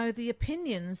wouldn't know the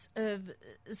opinions of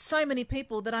so many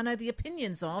people that I know the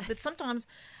opinions of, that sometimes...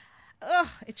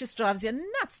 it just drives you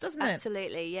nuts, doesn't it?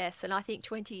 Absolutely, yes. And I think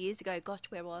 20 years ago, gosh,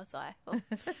 where was I?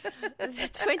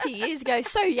 20 years ago,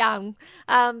 so young.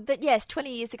 But yes,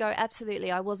 20 years ago,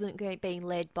 absolutely, I wasn't being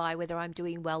led by whether I'm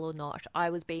doing well or not. I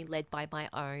was being led by my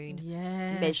own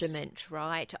measurement,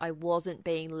 right? I wasn't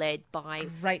being led by,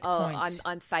 Great point.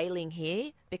 I'm failing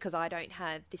here because I don't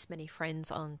have this many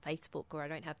friends on Facebook, or I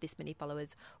don't have this many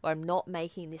followers, or I'm not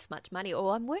making this much money,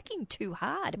 or I'm working too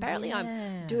hard. Apparently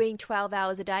I'm doing 12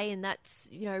 hours a day, and that's,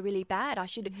 really bad. I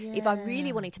should, if I'm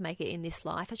really wanting to make it in this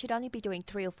life, I should only be doing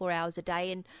 3 or 4 hours a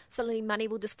day, and suddenly money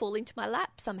will just fall into my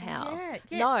lap somehow.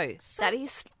 Yeah. No, that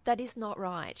is That is not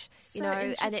right, So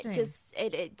and it interesting. just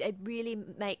it really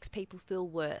makes people feel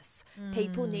worse.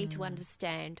 People need to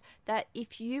understand that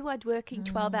if you are working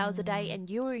 12 hours a day and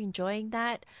you're enjoying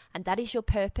that and that is your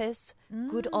purpose,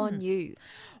 good on you.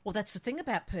 Well, that's the thing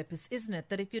about purpose, isn't it?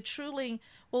 That if you're truly,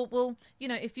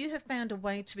 if you have found a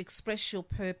way to express your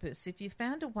purpose, if you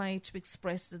found a way to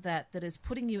express that is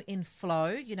putting you in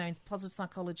flow, in positive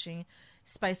psychology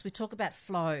space, we talk about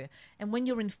flow. And when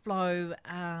you're in flow,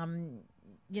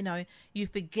 you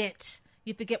forget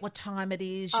what time it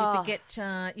is.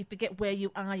 You forget where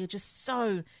you are. You're just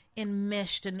so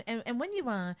enmeshed. And when you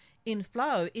are in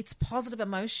flow, it's positive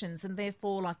emotions. And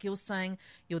therefore, like you're saying,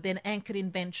 you're then anchored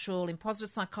in ventral. In positive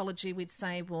psychology, we'd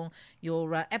say, well,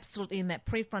 you're absolutely in that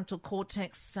prefrontal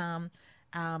cortex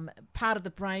part of the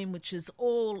brain, which is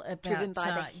all about... Driven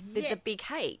by the big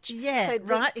H. Yeah, so the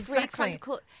right, exactly.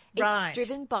 It's Right.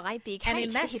 driven by big H. And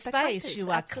in that the space, hippocampus. you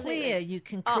are Absolutely. clear, you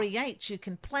can create, you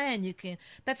can plan,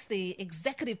 that's the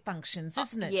executive functions,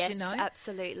 isn't it? Yes,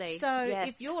 absolutely. So Yes.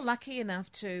 if you're lucky enough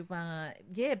to,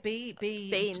 be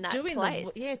in that doing place.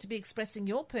 to be expressing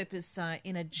your purpose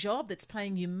in a job that's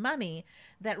paying you money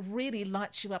that really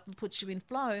lights you up and puts you in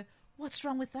flow, what's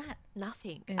wrong with that?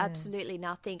 Nothing, absolutely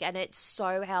nothing. And it's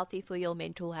so healthy for your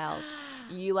mental health.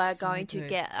 You are going to good.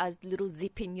 get a little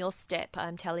zip in your step,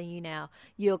 I'm telling you now.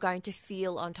 You're going to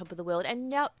feel on top of the world. And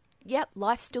now,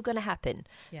 life's still going to happen.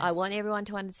 Yes. I want everyone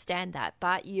to understand that.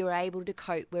 But you're able to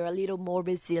cope. We're a little more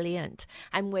resilient.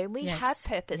 And when we have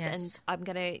purpose, and I'm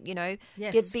going to,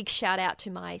 give a big shout out to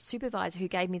my supervisor who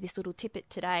gave me this little tidbit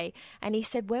today. And he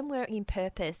said, when we're in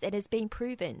purpose, it has been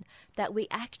proven that we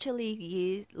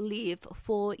actually live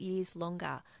 4 years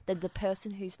longer than the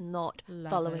person who's not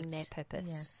following their purpose.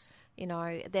 Yes.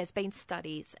 There's been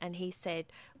studies, and he said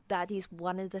that is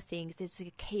one of the things, it's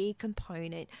a key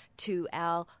component to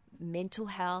our mental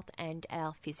health and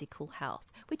our physical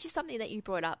health, which is something that you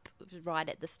brought up right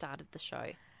at the start of the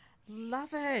show.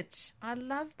 Love it. I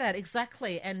love that.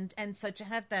 Exactly. And so to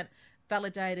have that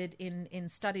validated in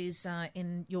studies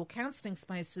in your counselling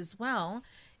space as well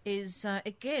is,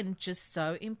 again, just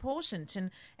so important.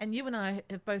 And you and I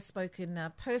have both spoken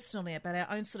personally about our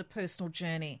own sort of personal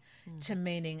journey to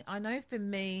meaning. I know for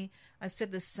me, I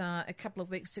said this a couple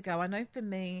of weeks ago, I know for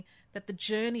me that the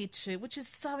journey to, which is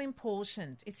so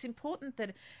important, it's important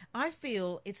that I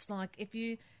feel it's like if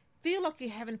you feel like you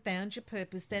haven't found your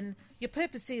purpose, then your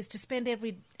purpose is to spend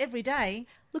every day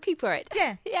looking for it.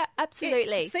 Yeah. Yeah,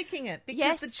 absolutely. Seeking it. Because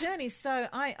Yes. the journey, so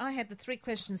I had the 3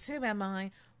 questions. Who am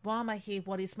I? Why am I here?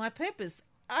 What is my purpose?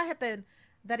 I had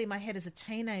that in my head as a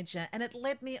teenager, and it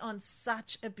led me on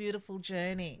such a beautiful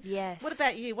journey. Yes. What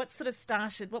about you? What sort of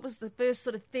started? What was the first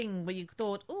sort of thing where you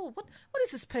thought, oh, what is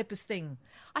this purpose thing?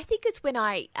 I think it's when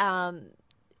I...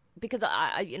 because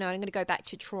I'm going to go back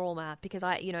to trauma because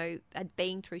I had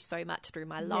been through so much through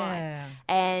my life. Yeah.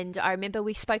 And I remember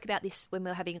we spoke about this when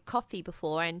we were having a coffee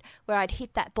before, and where I'd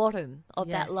hit that bottom of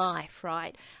Yes. that life,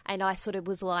 right? And I sort of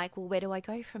was like, well, where do I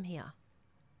go from here?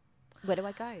 Where do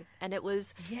I go? And it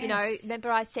was, Yes.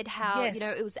 remember I said how, Yes.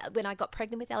 it was when I got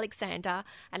pregnant with Alexander,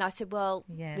 and I said, well,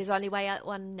 Yes. there's only way up.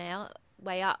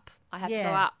 I have to go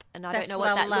Yeah. up, and I That's don't know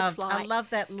what that looks like. I love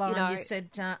that line. You You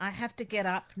said, I have to get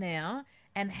up now,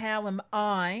 and how am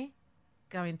I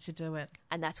going to do it?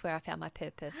 And that's where I found my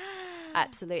purpose.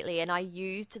 Absolutely. And I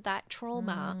used that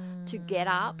trauma to get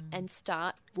up and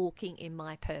start walking in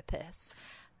my purpose.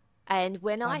 And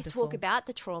when I Wonderful. talk about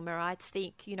the trauma, I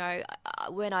think, people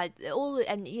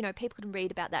can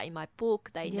read about that in my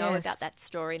book. They know Yes. about that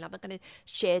story, and I'm not going to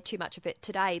share too much of it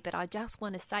today, but I just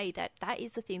want to say that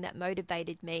is the thing that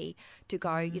motivated me to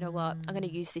go, you know what, I'm going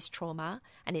to use this trauma,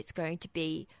 and it's going to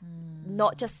be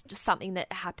not just something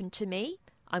that happened to me.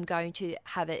 I'm going to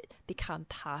have it become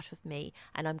part of me,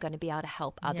 and I'm going to be able to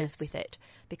help others Yes. with it.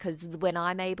 Because when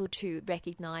I'm able to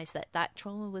recognize that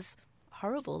trauma was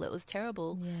horrible, it was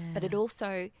terrible, but it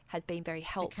also has been very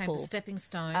helpful. Became the stepping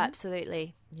stone.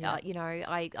 Absolutely. Yeah.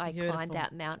 I climbed Beautiful.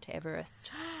 that Mount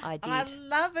Everest. I did. I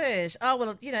love it. Oh,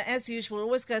 well, as usual, it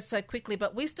always goes so quickly,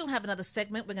 but we still have another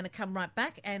segment. We're going to come right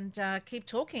back and keep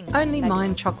talking. Only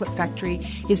Mine Chocolate Factory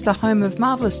is the home of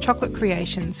marvellous chocolate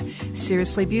creations.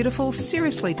 Seriously beautiful,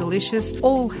 seriously delicious,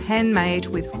 all handmade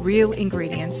with real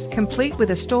ingredients. Complete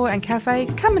with a store and cafe,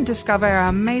 come and discover our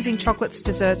amazing chocolates,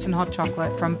 desserts and hot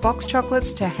chocolate. From box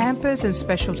chocolates to hampers and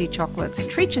specialty chocolates.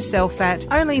 Treat yourself at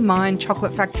Only Mine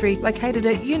Chocolate Factory, located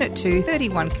at Unit 2,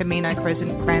 31 Camino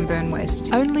Crescent, Cranbourne West.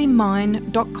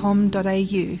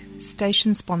 Onlymine.com.au.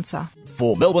 Station sponsor.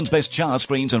 For Melbourne's best shower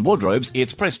screens and wardrobes,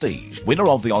 it's Prestige. Winner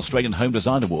of the Australian Home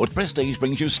Design Award, Prestige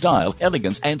brings you style,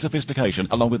 elegance and sophistication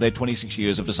along with their 26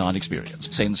 years of design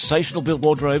experience. Sensational built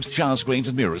wardrobes, shower screens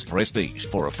and mirrors. Prestige.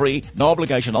 For a free,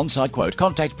 no-obligation on-site quote,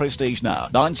 contact Prestige now,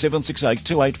 9768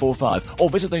 2845,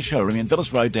 or visit their showroom in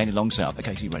Villas Road, Dandenong South, a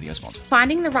Casey Radio sponsor.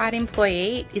 Finding the right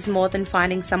employee is more than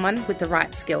finding someone with the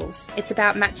right skills. It's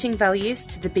about matching values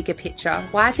to the bigger picture.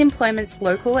 Wise Employment's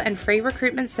local and free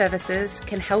recruitment services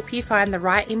can help you find the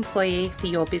right employee for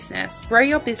your business. Grow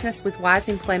your business with Wise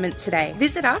Employment today.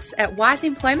 Visit us at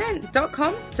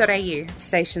wiseemployment.com.au.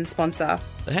 Station sponsor.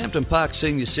 The Hampton Park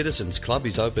Senior Citizens Club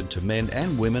is open to men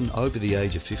and women over the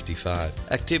age of 55.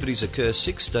 Activities occur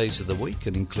 6 days of the week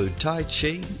and include Tai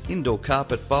Chi, indoor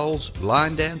carpet bowls,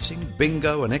 line dancing,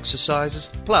 bingo and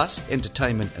exercises, plus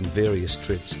entertainment and various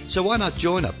trips. So why not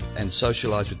join up and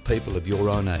socialise with people of your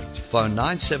own age? Phone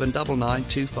 9799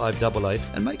 2588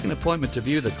 and make an appointment to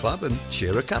view the club and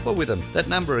share a cuppa with them. That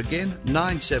number again,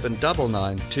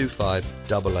 9799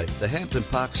 2588. The Hampton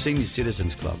Park Senior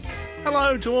Citizens Club.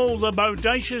 Hello to all the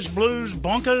bodacious blues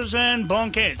bonkers and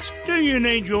bonkettes. Do you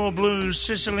need your blues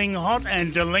sizzling hot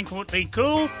and delinquently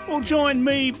cool? Well, join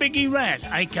me, Biggie Rat,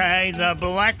 aka the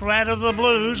Black Rat of the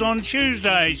Blues, on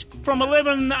Tuesdays from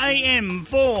 11 a.m.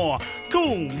 for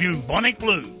Cool Bubonic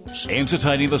Blues.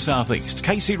 Entertaining the Southeast,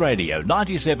 Casey Radio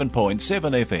 97.7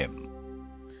 FM.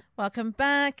 Welcome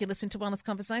back. You're listening to Wellness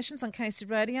Conversations on Casey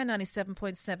Radio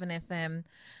 97.7 FM.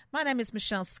 My name is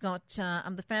Michelle Scott.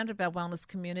 I'm the founder of our wellness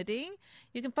community.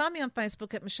 You can find me on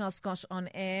Facebook at Michelle Scott On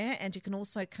Air, and you can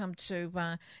also come to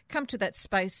that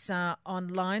space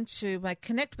online to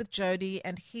connect with Jody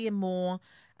and hear more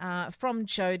from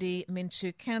Jody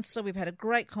Mintu, counsellor. We've had a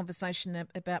great conversation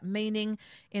about meaning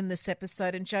in this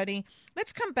episode. And Jody,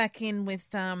 let's come back in with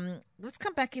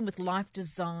life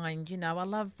design. You know, I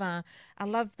love that. I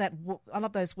love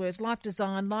those words, life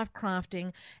design, life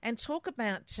crafting, and talk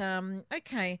about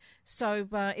okay. So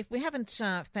if we haven't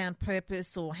found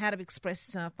purpose or how to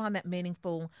express, find that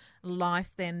meaningful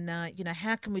life, then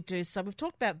how can we do so? We've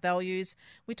talked about values.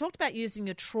 We talked about using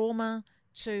your trauma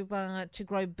to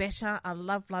grow better. I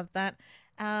love that.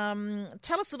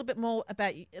 Tell us a little bit more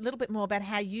about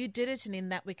how you did it, and in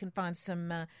that we can find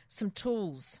some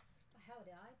tools. How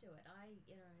did I do it?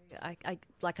 I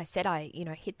like I said, I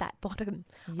hit that bottom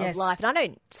Yes. of life, and I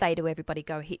don't say to everybody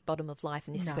go hit bottom of life,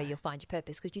 and this is where you'll find your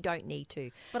purpose, because you don't need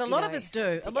to. But a lot of us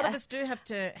do. A lot of us do have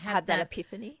to have that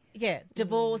epiphany. Yeah,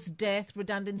 divorce, death,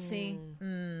 redundancy.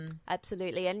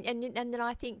 Absolutely, and then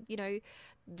I think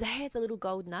they're the little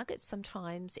gold nuggets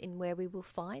sometimes in where we will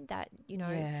find that,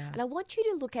 And I want you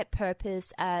to look at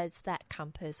purpose as that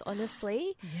compass.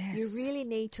 Honestly, you really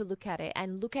need to look at it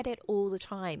and look at it all the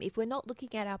time. If we're not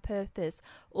looking at our purpose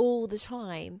all the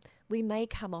time, we may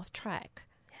come off track.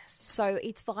 So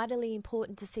it's vitally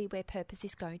important to see where purpose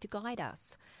is going to guide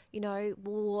us.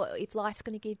 Or if life's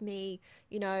going to give me,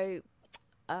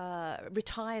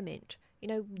 retirement,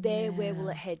 where will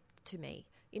it head to me?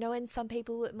 And some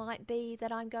people, it might be that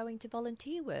I'm going to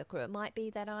volunteer work, or it might be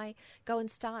that I go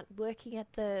and start working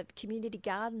at the community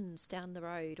gardens down the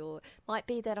road, or it might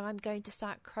be that I'm going to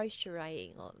start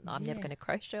crocheting. Or I'm never going to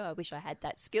crochet. I wish I had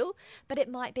that skill. But it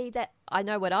might be that I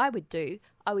know what I would do.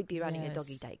 I would be running a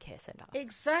doggy daycare centre.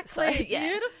 Exactly. So,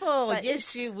 beautiful. But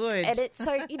yes, you would. And it's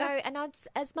so, and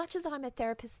as much as I'm a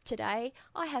therapist today,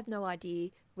 I have no idea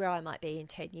where I might be in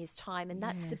 10 years' time. And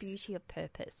that's the beauty of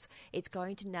purpose. It's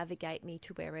going to navigate me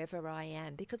to wherever I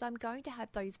am, because I'm going to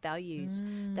have those values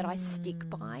that I stick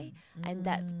by, and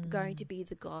that's going to be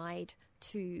the guide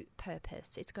to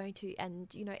purpose. It's going to, and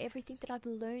everything that I've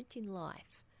learnt in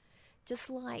life,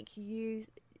 just like you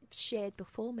shared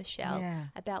before, Michelle,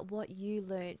 about what you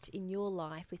learnt in your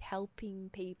life with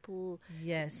helping people,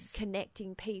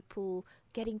 connecting people,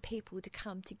 getting people to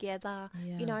come together.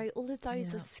 All of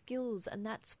those are skills, and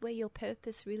that's where your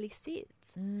purpose really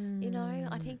sits.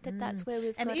 I think that's where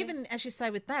we've and even as you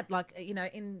say with that, like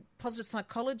in positive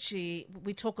psychology,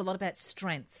 we talk a lot about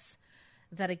strengths.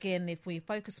 That again, if we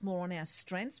focus more on our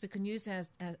strengths, we can use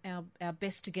our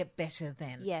best to get better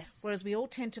then. Yes. Whereas we all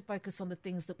tend to focus on the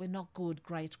things that we're not good,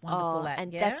 great, wonderful at.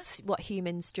 And that's what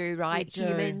humans do, right?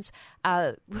 Humans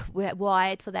are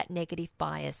wired for that negative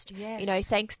bias. Yes.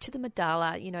 Thanks to the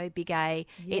medulla, big A,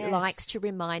 it likes to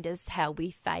remind us how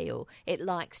we fail. It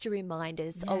likes to remind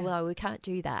us, oh, well, we can't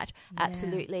do that.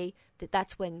 Absolutely.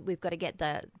 That's when we've got to get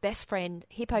the best friend,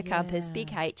 hippocampus,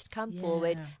 big H, to come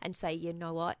forward and say, you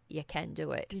know what, you can do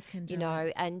do it. You can do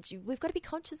know, and we've got to be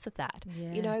conscious of that.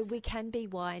 You know, Yes. we can be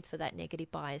wired for that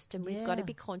negative bias, and we've got to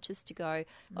be conscious to go,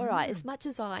 all right, as much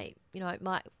as I,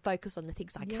 might focus on the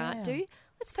things I can't do,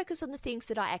 let's focus on the things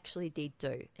that I actually did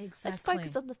do. Exactly. Let's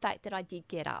focus on the fact that I did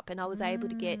get up and I was able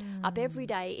to get up every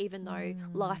day, even though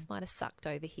life might have sucked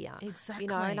over here. Exactly. You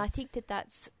know, and I think that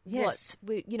that's what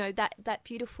we, that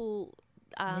beautiful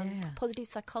positive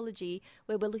psychology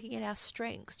where we're looking at our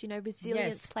strengths. You know,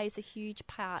 resilience plays a huge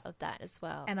part of that as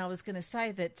well. And I was going to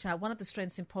say that one of the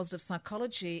strengths in positive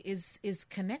psychology is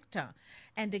connector.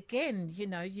 And again,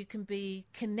 you can be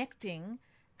connecting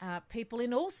people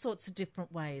in all sorts of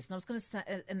different ways. And I was going to say,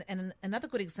 and another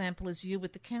good example is you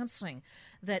with the counselling,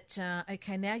 that,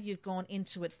 now you've gone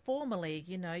into it formally,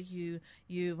 you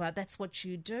that's what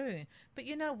you do. But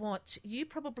you know what? You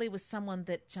probably were someone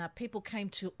that people came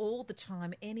to all the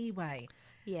time anyway.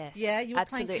 Yes. Yeah, you were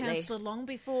absolutely. playing counsellor long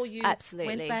before you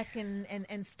went back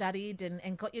and studied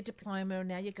and got your diploma, and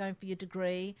now you're going for your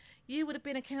degree. You would have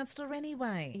been a counsellor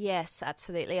anyway. Yes,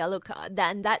 absolutely.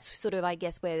 And that's sort of, I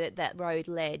guess, where that road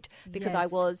led, because I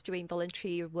was doing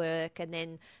voluntary work, and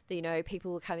then,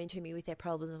 people were coming to me with their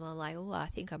problems, and I'm like, oh, I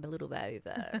think I'm a little bit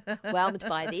overwhelmed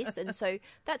by this. And so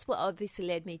that's what obviously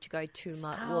led me to go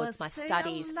towards my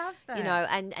studies, I love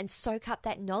that. and soak up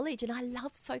that knowledge. And I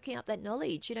love soaking up that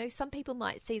knowledge. Some people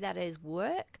might see that as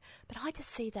work, but I just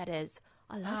see that as,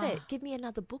 I love it. Give me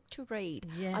another book to read.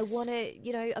 Yes. I want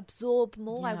to, absorb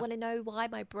more. I want to know why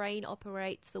my brain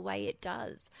operates the way it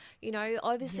does.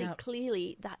 Obviously,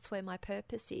 clearly, that's where my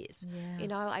purpose is.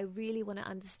 Yeah. I really want to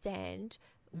understand,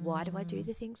 why do I do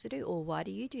the things I do, or why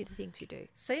do you do the things you do?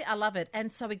 See, I love it.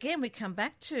 And so again, we come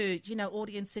back to,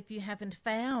 audience, if you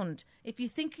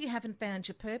think you haven't found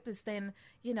your purpose, then,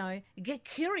 get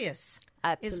curious.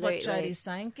 Absolutely. Is what Jodie's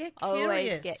saying. Get curious.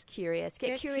 Always get curious.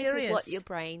 Get curious with what your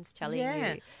brain's telling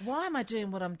you. Why am I doing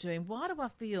what I'm doing? Why do I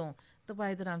feel the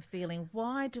way that I'm feeling?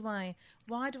 Why do I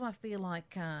feel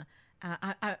like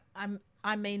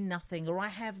I mean nothing, or I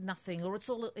have nothing, or it's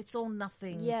all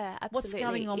nothing? Yeah, absolutely.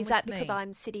 What's going on Is with that me? because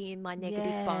I'm sitting in my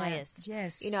negative bias?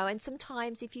 Yes. And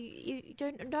sometimes if you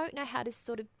don't know how to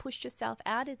sort of push yourself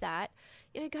out of that,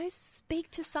 go speak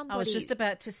to somebody. I was just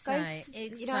about to say,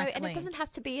 exactly. And it doesn't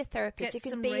have to be a therapist. Get it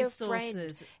can some be resources. a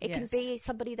friend. It can be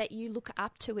somebody that you look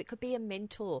up to. It could be a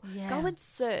mentor. Yeah. Go and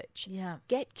search. Yeah.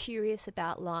 Get curious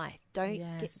about life. Don't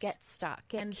get stuck.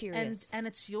 Get curious. And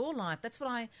it's your life. That's what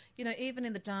I, even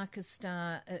in the darkest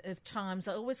of times,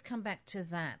 I always come back to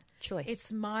that. Choice.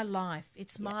 It's my life.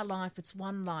 It's my life. It's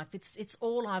one life. It's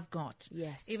all I've got.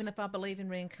 Yes. Even if I believe in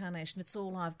reincarnation, it's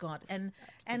all I've got. And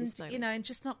and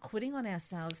just not quitting on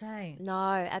ourselves, hey? No,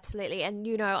 absolutely.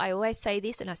 And I always say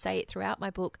this, and I say it throughout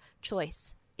my book,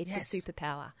 choice. It's a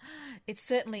superpower. It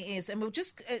certainly is. And we'll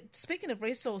just, speaking of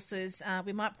resources,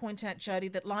 we might point out,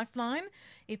 Jodie, that Lifeline,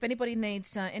 if anybody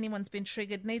needs, anyone's been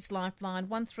triggered, needs Lifeline,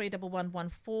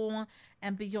 131114,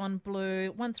 and Beyond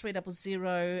Blue,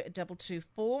 1300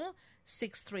 224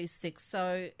 636.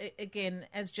 So again,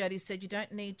 as Jodie said, you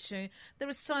don't need to. There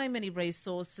are so many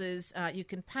resources you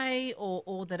can pay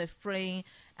or that are free.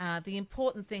 The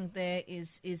important thing there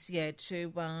is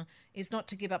not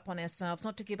to give up on ourselves,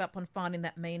 not to give up on finding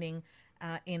that meaning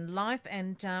in life.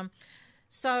 And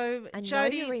so, and Jodie, know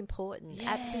you're important. Yeah.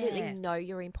 Absolutely know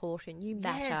you're important. You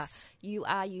matter. Yes. You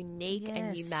are unique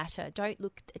and you matter. Don't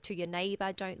look to your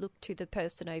neighbour. Don't look to the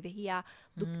person over here.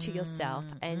 Look to yourself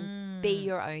and be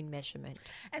your own measurement.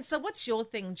 And so what's your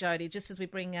thing, Jodie, just as we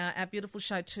bring our beautiful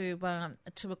show to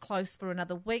a close for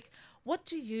another week? What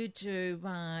do you do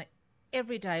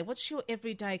every day? What's your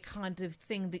everyday kind of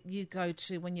thing that you go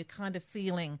to when you're kind of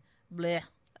feeling bleh?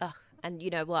 And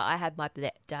you know what? I have my bleh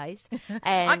days.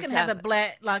 And I can have a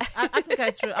bleh. Like I can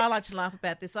go through. I like to laugh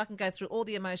about this. I can go through all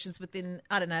the emotions within,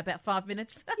 I don't know, about 5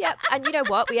 minutes. Yep. And you know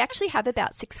what? We actually have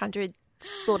about 600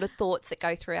 sort of thoughts that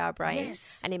go through our brain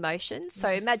and emotions. So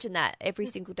imagine that every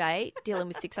single day, dealing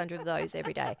with 600 of those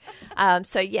every day.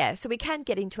 So we can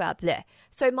get into our bleh.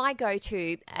 So my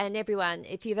go-to, and everyone,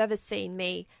 if you've ever seen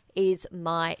me, is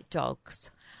my dogs.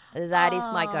 That is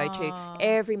my go-to.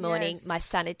 Every morning, my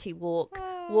sanity walk,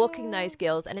 walking those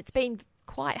girls. And it's been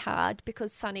quite hard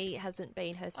because Sunny hasn't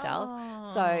been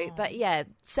herself. So, but yeah,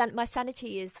 my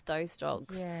sanity is those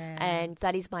dogs. Yeah. And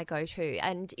that is my go-to.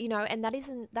 And,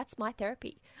 and that's my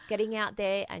therapy. Getting out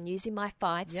there and using my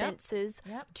five senses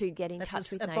to get in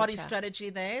touch with nature. That's a body strategy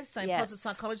there. So in positive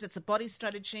psychology, that's a body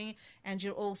strategy. And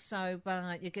you're also,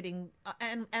 you're getting,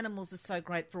 animals are so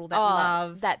great for all that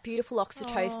love. That beautiful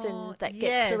oxytocin that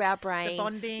gets through our brain. The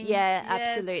bonding. Yeah,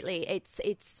 absolutely.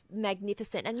 It's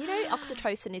magnificent. And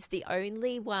oxytocin is the only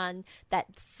one that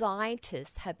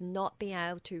scientists have not been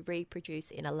able to reproduce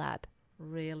in a lab.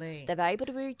 Really? They're able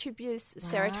to reproduce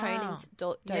serotonin,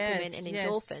 dopamine and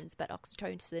endorphins, but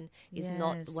oxytocin is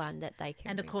not the one that they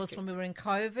can And, of course, when we were in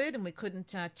COVID and we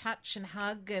couldn't touch and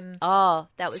hug and... Oh,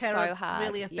 that was terror so hard.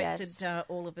 really affected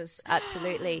all of us.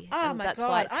 Absolutely. Oh, and my that's God.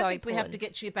 why it's so I think we have to important.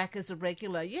 get you back as a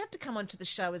regular. You have to come onto the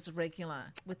show as a regular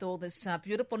with all this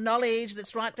beautiful knowledge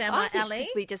that's right down my alley. 'Cause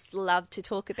we just love to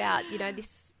talk about,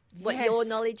 this... what your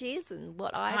knowledge is and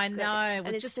what I know. And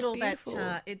With it's just just all beautiful.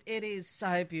 that, it is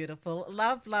so beautiful.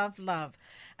 Love, love, love.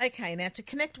 Okay, now to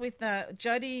connect with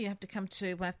Jodie, you have to come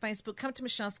to Facebook. Come to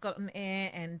Michelle Scott on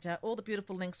Air, and all the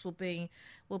beautiful links will be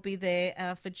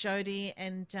there for Jodie.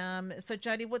 And so,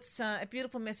 Jodie, what's a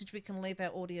beautiful message we can leave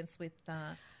our audience with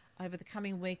over the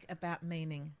coming week about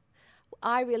meaning?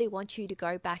 I really want you to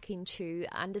go back into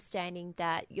understanding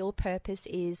that your purpose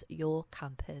is your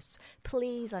compass.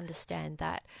 Please understand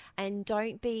that, and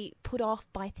don't be put off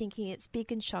by thinking it's big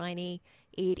and shiny.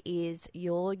 It is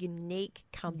your unique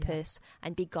compass,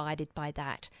 and be guided by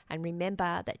that. And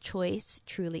remember that choice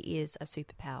truly is a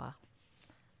superpower.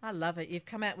 I love it. You've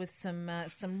come out with some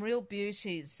real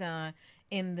beauties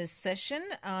in this session.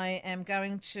 I am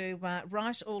going to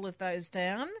write all of those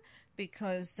down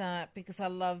because I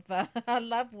love I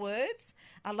love words.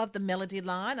 I love the melody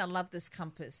line. I love this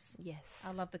compass. Yes,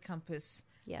 I love the compass.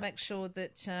 Yep. Make sure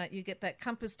that you get that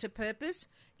compass to purpose.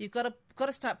 You've got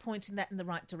to start pointing that in the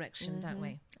right direction, don't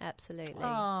we? Absolutely.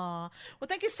 Oh, well,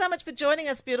 thank you so much for joining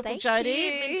us, beautiful Thank Jodie.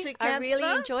 you. Minter I really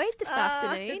Counsellor. enjoyed this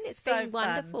afternoon. It's It's so been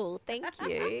wonderful. fun. Thank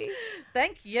you.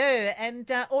 Thank you. And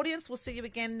audience, we'll see you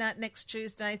again next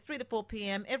Tuesday, 3 to 4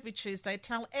 p.m. every Tuesday.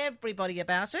 Tell everybody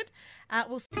about it.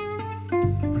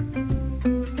 We'll